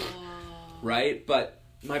 right? But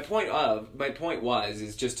my point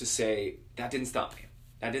is just to say that didn't stop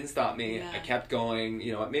me. I kept going.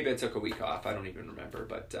 Maybe I took a week off. I don't even remember,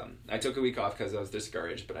 but I took a week off because I was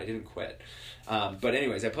discouraged, but I didn't quit. But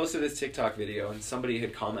anyways, I posted this TikTok video and somebody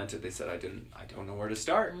had commented. They said, I don't know where to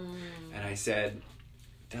start. And I said,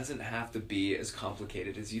 it doesn't have to be as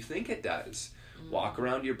complicated as you think it does. Walk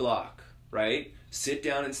around your block, right? Sit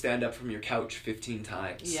down and stand up from your couch 15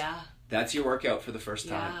 times. Yeah. That's your workout for the first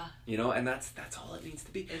time, and that's all it needs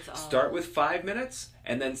to be. Start with 5 minutes,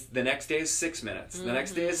 and then the next day is 6 minutes. The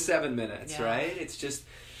next day is 7 minutes, right? It's just,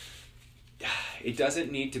 it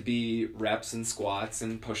doesn't need to be reps and squats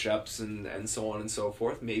and push-ups and so on and so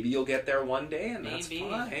forth. Maybe you'll get there one day, and that's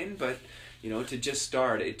fine. But, to just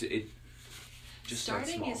start, it just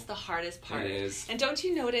starting is the hardest part. It is. And don't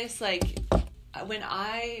you notice, like, when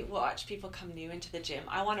I watch people come new into the gym,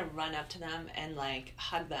 I want to run up to them and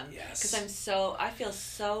hug them. Yes. Because I feel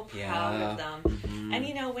so proud of them.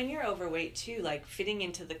 And when you're overweight too, fitting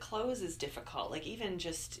into the clothes is difficult. Even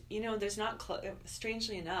just, there's not,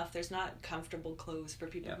 strangely enough, there's not comfortable clothes for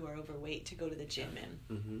people who are overweight to go to the gym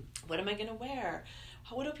in. What am I going to wear?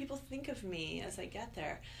 What do people think of me as I get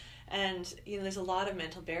there? And, there's a lot of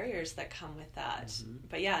mental barriers that come with that.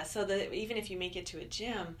 But so even if you make it to a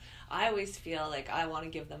gym, I always feel like I want to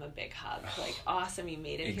give them a big hug. Awesome, you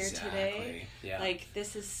made it here today. Yeah.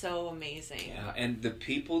 This is so amazing. Yeah, and the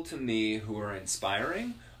people to me who are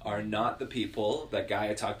inspiring are not the people, that guy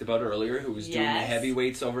I talked about earlier who was doing the heavy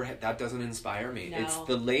weights overhead. That doesn't inspire me. No. It's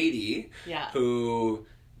the lady who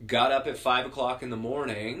got up at 5 o'clock in the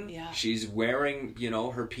morning. Yeah. She's wearing,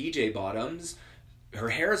 her PJ bottoms. Her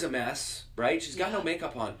hair's a mess, right? She's got no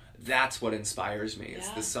makeup on. That's what inspires me. It's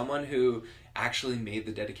the someone who actually made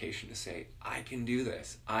the dedication to say, I can do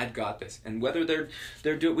this. I've got this. And whether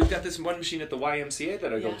we've got this one machine at the YMCA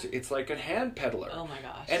that I go to. It's like a hand peddler. Oh my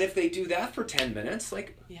gosh. And if they do that for 10 minutes,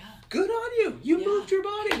 good on you. You moved your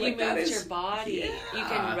body. You moved your body. Yeah. You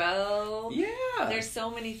can row. Yeah. There's so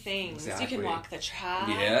many things. Exactly. You can walk the track.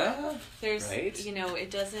 Yeah. There's,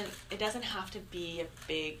 it doesn't have to be a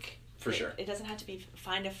big For sure. It doesn't have to be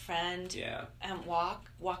find a friend. Yeah. And walk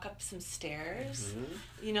up some stairs.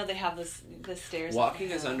 You know, they have the stairs.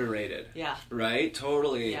 Walking is underrated. Yeah. Right?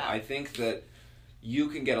 Totally. Yeah. I think that you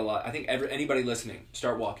can get a lot. I think anybody listening,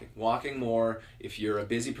 start walking. Walking more. If you're a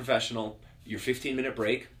busy professional, your 15-minute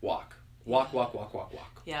break, walk. Walk.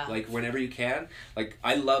 Yeah. Like whenever you can. Like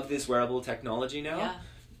I love this wearable technology now. Yeah.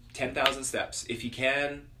 10,000 steps. If you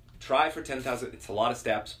can, try for 10,000. It's a lot of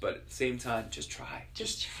steps, but at the same time, just try.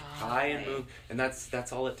 Just try and move. And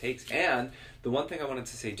that's all it takes. And the one thing I wanted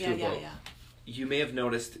to say too about, you may have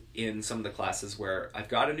noticed in some of the classes where I've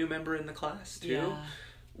got a new member in the class too. Yeah.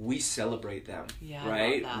 We celebrate them, yeah,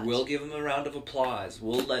 right? We'll give them a round of applause.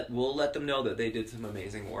 We'll let them know that they did some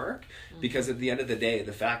amazing work, because at the end of the day,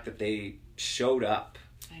 the fact that they showed up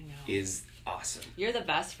is awesome. You're the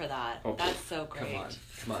best for that. Oh, that's so great.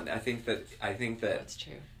 Come on. I think that that's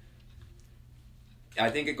true. I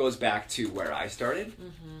think it goes back to where I started,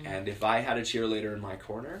 and if I had a cheerleader in my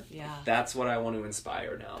corner, that's what I want to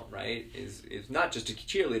inspire now, right? Is not just a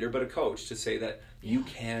cheerleader, but a coach to say that you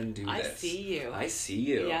can do this. I see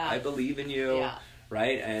you. Yeah. I believe in you,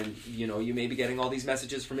 right? And, you know, you may be getting all these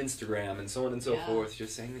messages from Instagram and so on and so forth,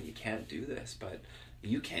 just saying that you can't do this, but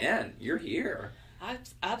you can. You're here.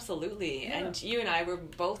 Absolutely. Yeah. And you and I were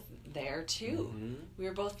both there too. We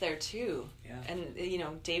were both there too. Yeah. And, you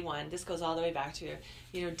know, day one, this goes all the way back to,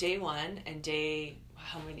 you know, day one and day,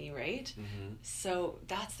 how many, right? So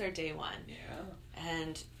that's their day one. Yeah.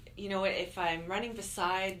 And, you know, if I'm running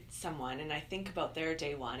beside someone and I think about their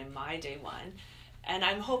day one and my day one, and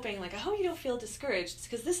I'm hoping, like, I hope you don't feel discouraged,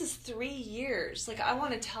 because this is 3 years. Like, I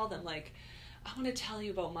want to tell them, like, I want to tell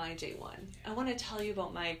you about my day one. I want to tell you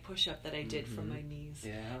about my push-up that I did from my knees.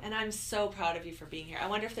 Yeah. And I'm so proud of you for being here. I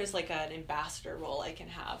wonder if there's like an ambassador role I can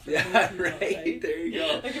have. For right. Right? There you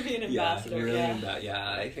go. I could be an ambassador.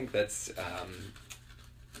 I think that's...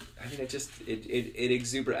 I mean, it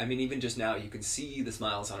exuberate. I mean, even just now, you can see the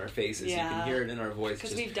smiles on our faces. Yeah. You can hear it in our voice.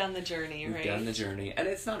 Because we've done the journey, right? We've done the journey. And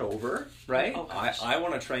it's not over, right? Oh, gosh. I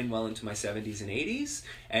want to train well into my 70s and 80s,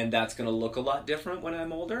 and that's going to look a lot different when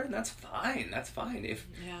I'm older, and that's fine. That's fine.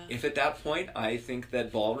 If at that point I think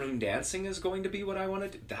that ballroom dancing is going to be what I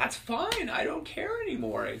want to do, that's fine. I don't care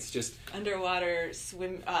anymore. It's just... Underwater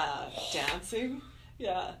dancing?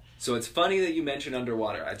 Yeah. So it's funny that you mentioned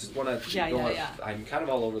underwater. I just want to I'm kind of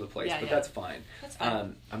all over the place, but that's fine. That's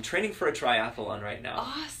fine. I'm training for a triathlon right now.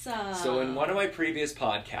 Awesome. So in one of my previous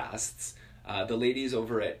podcasts, the ladies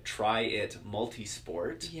over at Try It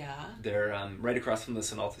Multisport, they're right across from the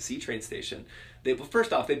Sonalta Sea train station.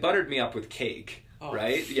 First off, they buttered me up with cake. Oh.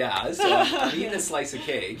 Right? Yeah. So I'm eating a slice of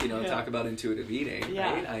cake, talk about intuitive eating,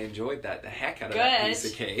 right? I enjoyed the heck out of that piece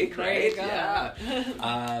of cake, right?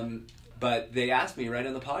 Yeah. But they asked me right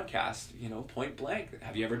on the podcast, point blank,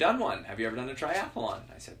 have you ever done one? Have you ever done a triathlon?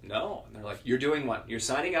 I said, no. And they're like, you're doing one. You're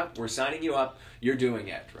signing up. We're signing you up. You're doing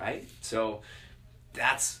it, right? So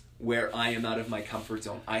that's where I am out of my comfort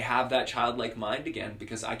zone. I have that childlike mind again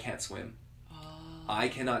because I can't swim. I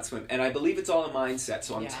cannot swim. And I believe it's all a mindset.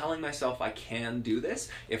 So I'm telling myself I can do this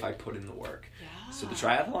if I put in the work. Yeah. So the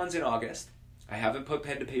triathlon's in August. I haven't put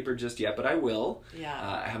pen to paper just yet, but I will.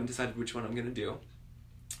 Yeah. I haven't decided which one I'm going to do.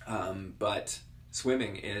 But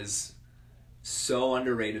swimming is so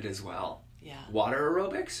underrated as well. Yeah. Water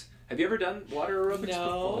aerobics? Have you ever done water aerobics before?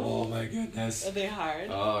 Oh my goodness. Are they hard?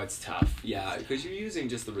 Oh, it's tough. Yeah, because you're using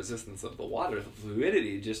just the resistance of the water, the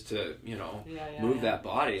fluidity, just to, move that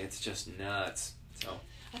body. It's just nuts. So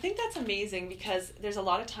I think that's amazing because there's a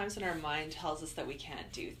lot of times when our mind tells us that we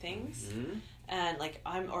can't do things. And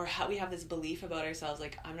we have this belief about ourselves,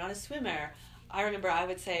 like, I'm not a swimmer. I remember I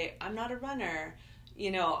would say, I'm not a runner.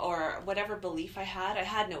 Or whatever belief I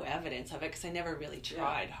had no evidence of it because I never really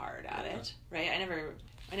tried hard at it, right? I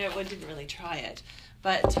didn't really try it.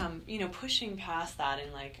 But, pushing past that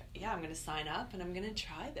and I'm going to sign up and I'm going to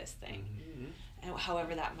try this thing. And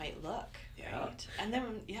however that might look, right? And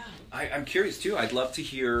then, I'm curious, too. I'd love to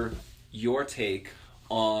hear your take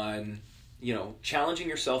on... challenging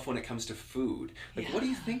yourself when it comes to food. What do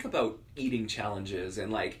you think about eating challenges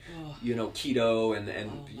and keto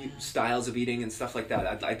and styles of eating and stuff like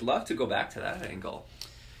that? I'd love to go back to that angle.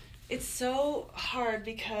 It's so hard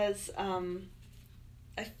because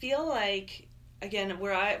I feel like, again,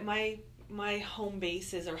 where my home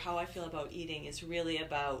base is, or how I feel about eating, is really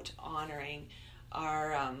about honoring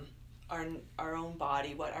our own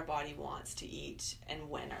body, what our body wants to eat, and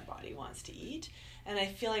when our body wants to eat. And I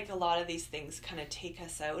feel like a lot of these things kind of take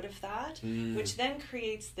us out of that, which then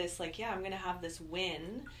creates this, I'm going to have this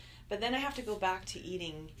win, but then I have to go back to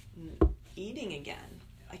eating again.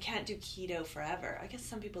 I can't do keto forever. I guess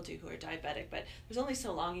some people do who are diabetic, but there's only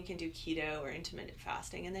so long you can do keto or intermittent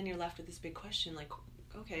fasting, and then you're left with this big question like,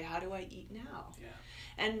 okay, how do I eat now? Yeah.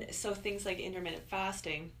 And so things like intermittent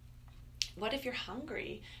fasting, what if you're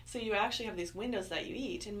hungry? So you actually have these windows that you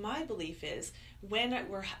eat, and my belief is when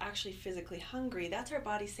we're actually physically hungry, that's our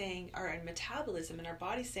body saying, our metabolism and our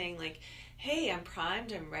body saying like, hey, I'm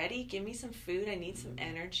primed, I'm ready, give me some food, I need some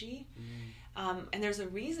energy. And there's a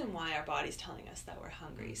reason why our body's telling us that we're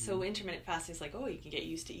hungry. So intermittent fasting is like, oh, you can get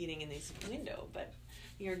used to eating in this window, but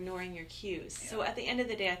you're ignoring your cues. Yeah. So at the end of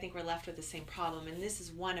the day, I think we're left with the same problem, and this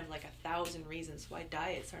is one of like 1,000 reasons why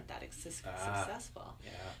diets aren't that successful.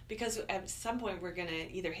 Yeah. Because at some point we're going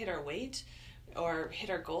to either hit our weight or hit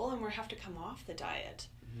our goal, and we have to come off the diet.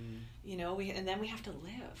 You know, and then we have to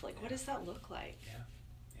live. Like, what does that look like?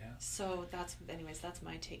 Yeah. So that's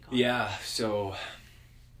my take on it. Yeah, so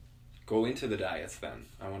go into the diets then.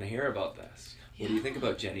 I want to hear about this. What do you think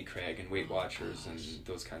about Jenny Craig and Weight Watchers and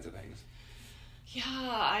those kinds of things?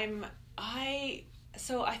 Yeah,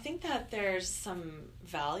 so I think that there's some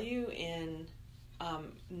value in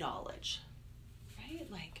knowledge, right?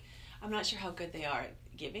 Like, I'm not sure how good they are at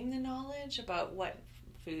giving the knowledge about what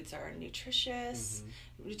foods are nutritious.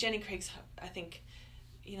 Jenny Craig's, I think,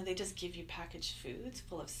 you know, they just give you packaged foods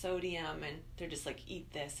full of sodium, and they're just like,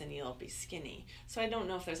 eat this and you'll be skinny. So I don't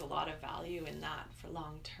know if there's a lot of value in that for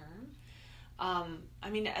long term. I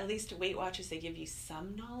mean, at least Weight Watchers, they give you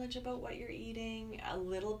some knowledge about what you're eating, a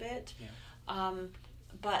little bit. Yeah.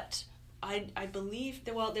 But I believe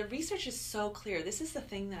that, well, the research is so clear. This is the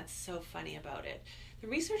thing that's so funny about it. The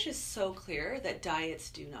research is so clear that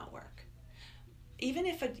diets do not work. Even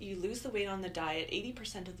if you lose the weight on the diet,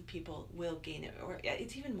 80% of the people will gain it, or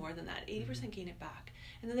it's even more than that. 80% gain it back.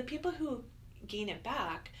 And then the people who gain it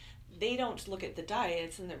back, they don't look at the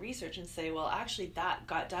diets and the research and say, well, actually that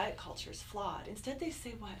diet culture is flawed. Instead, they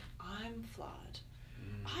say, what? I'm flawed.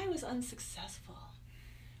 I was unsuccessful,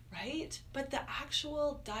 right? But the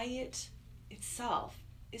actual diet itself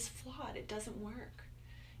is flawed. It doesn't work.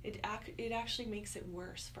 It actually makes it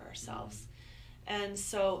worse for ourselves. And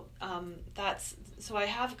so so I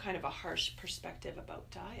have kind of a harsh perspective about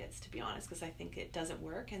diets, to be honest, because I think it doesn't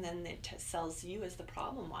work, and then it sells you as the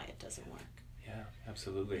problem why it doesn't work. Yeah,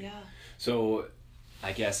 absolutely. Yeah. So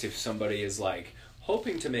I guess if somebody is like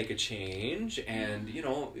hoping to make a change, and you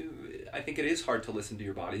know, I think it is hard to listen to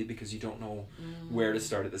your body because you don't know where to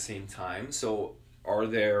start at the same time. So are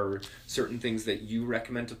there certain things that you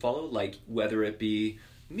recommend to follow, like whether it be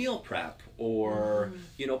meal prep or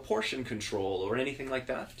you know, portion control or anything like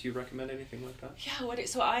that? Do you recommend anything like that? Yeah,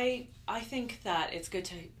 so I think that it's good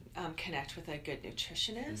to connect with a good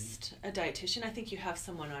nutritionist, a dietitian. I think you have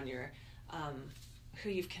someone on your who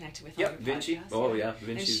you've connected with on your Vinci. podcast. Oh yeah,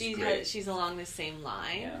 Vinci's and great. She's along the same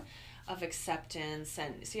line of acceptance,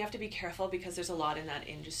 and so you have to be careful because there's a lot in that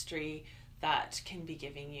industry that can be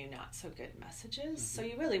giving you not so good messages. So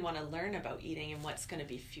you really want to learn about eating and what's going to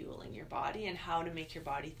be fueling your body and how to make your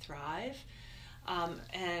body thrive.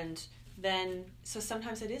 And then, so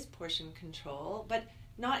sometimes it is portion control, but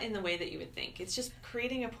not in the way that you would think. It's just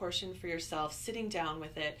creating a portion for yourself, sitting down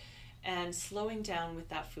with it, and slowing down with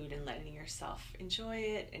that food and letting yourself enjoy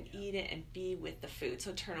it and eat it and be with the food.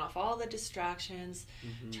 So turn off all the distractions,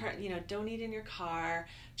 don't eat in your car,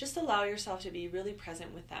 just allow yourself to be really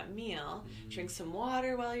present with that meal, drink some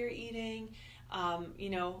water while you're eating,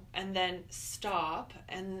 and then stop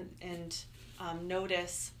and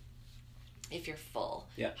notice if you're full,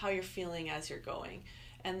 how you're feeling as you're going.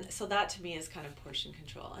 And so that to me is kind of portion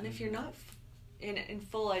control. And if you're not in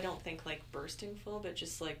full, I don't think like bursting full, but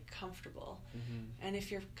just like comfortable. And if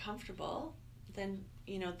you're comfortable, then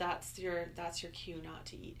that's your cue not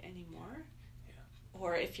to eat anymore.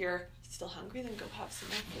 Or if you're still hungry, then go have some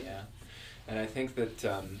more food. Yeah, and I think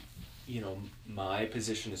that my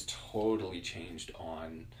position has totally changed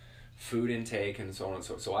on food intake and so on and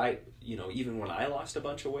so. So I, even when I lost a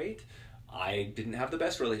bunch of weight, I didn't have the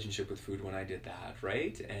best relationship with food when I did that,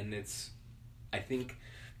 right? And I think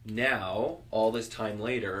now, all this time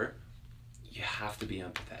later, you have to be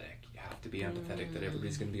empathetic. You have to be empathetic that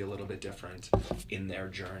everybody's going to be a little bit different in their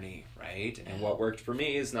journey, right? And what worked for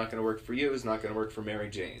me is not going to work for you, is not going to work for Mary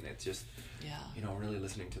Jane. It's just, really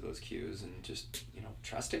listening to those cues and just,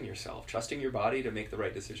 trusting yourself, trusting your body to make the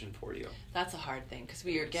right decision for you. That's a hard thing because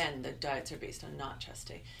the diets are based on not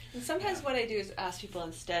trusting. And sometimes what I do is ask people,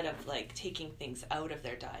 instead of like taking things out of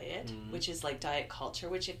their diet, which is like diet culture,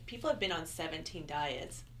 which if people have been on 17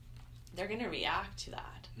 diets, they're going to react to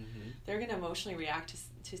that. They're going to emotionally react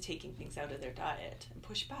to taking things out of their diet and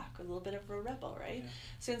push back, a little bit of a rebel, right?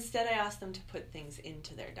 So instead I ask them to put things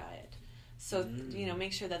into their diet. So,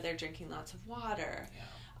 make sure that they're drinking lots of water.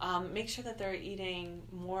 Make sure that they're eating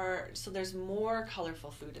more, so there's more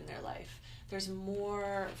colorful food in their life. There's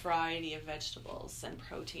more variety of vegetables and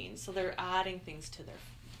proteins. So they're adding things to their,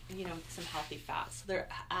 some healthy fats. So they're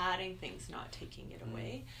adding things, not taking it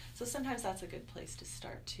away. So sometimes that's a good place to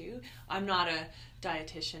start too. I'm not a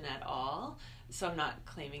dietitian at all, so I'm not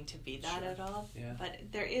claiming to be that at all. Yeah. But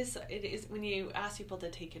it is when you ask people to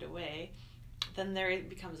take it away, then there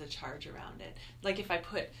becomes a charge around it. Like if I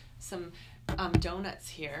put some donuts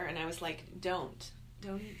here and I was like, don't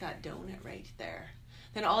eat that donut right there,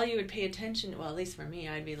 then all you would pay attention, well, at least for me,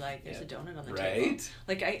 I'd be like, there's a donut on the table.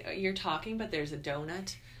 Like you're talking, but there's a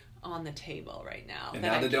donut on the table right now. And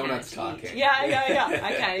now the donut's talking. Yeah.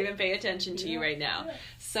 I can't even pay attention to you right now. Yeah.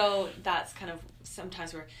 So that's kind of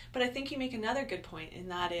sometimes but I think you make another good point,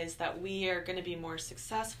 and that is that we are going to be more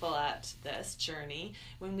successful at this journey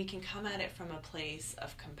when we can come at it from a place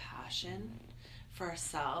of compassion for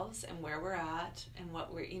ourselves and where we're at and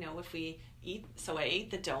what we're, if we eat. So I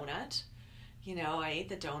ate the donut,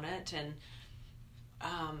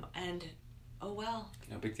 and oh well.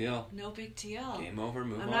 No big deal. Game over,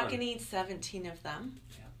 move on. I'm not going to eat 17 of them,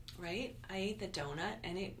 right? I ate the donut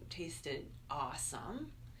and it tasted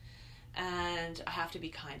awesome. And I have to be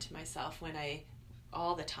kind to myself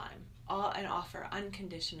all the time, and offer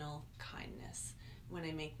unconditional kindness. When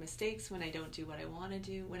I make mistakes, when I don't do what I want to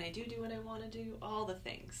do, when I do what I want to do, all the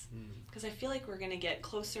things. Because I feel like we're going to get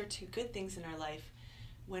closer to good things in our life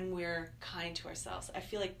when we're kind to ourselves. I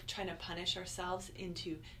feel like trying to punish ourselves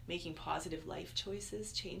into making positive life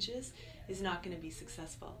choices, changes, is not going to be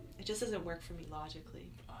successful. It just doesn't work for me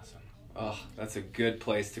logically. Awesome. Oh, that's a good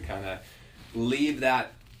place to kind of leave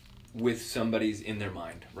that with somebody's in their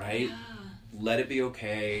mind, right? Yeah. Let it be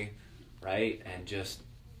okay, right? And just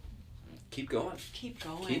keep going.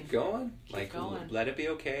 Let it be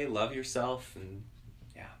okay. Love yourself, and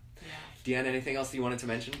yeah. Deanna, anything else you wanted to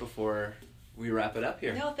mention before we wrap it up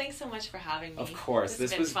here? No, thanks so much for having me. Of course.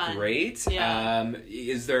 This was fun. Great. Yeah.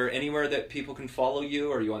 Is there anywhere that people can follow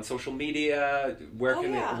you? Are you on social media? Where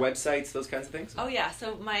websites, those kinds of things? Oh, yeah.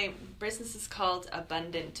 So my business is called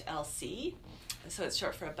Abundant LC. So it's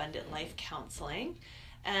short for Abundant Life Counseling.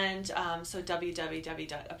 And so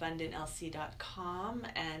www.abundantlc.com,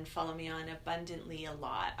 and follow me on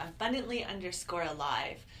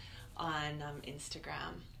abundantly_alive on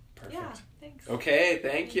Instagram. Perfect. Yeah, thanks. Okay,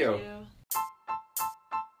 thank you.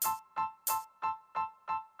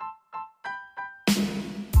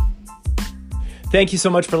 Thank you so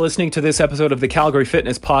much for listening to this episode of the Calgary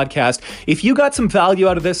Fitness Podcast. If you got some value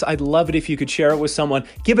out of this, I'd love it if you could share it with someone,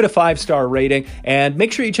 give it a 5-star rating, and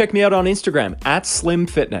make sure you check me out on Instagram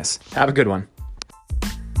 @SlimFitness. Have a good one.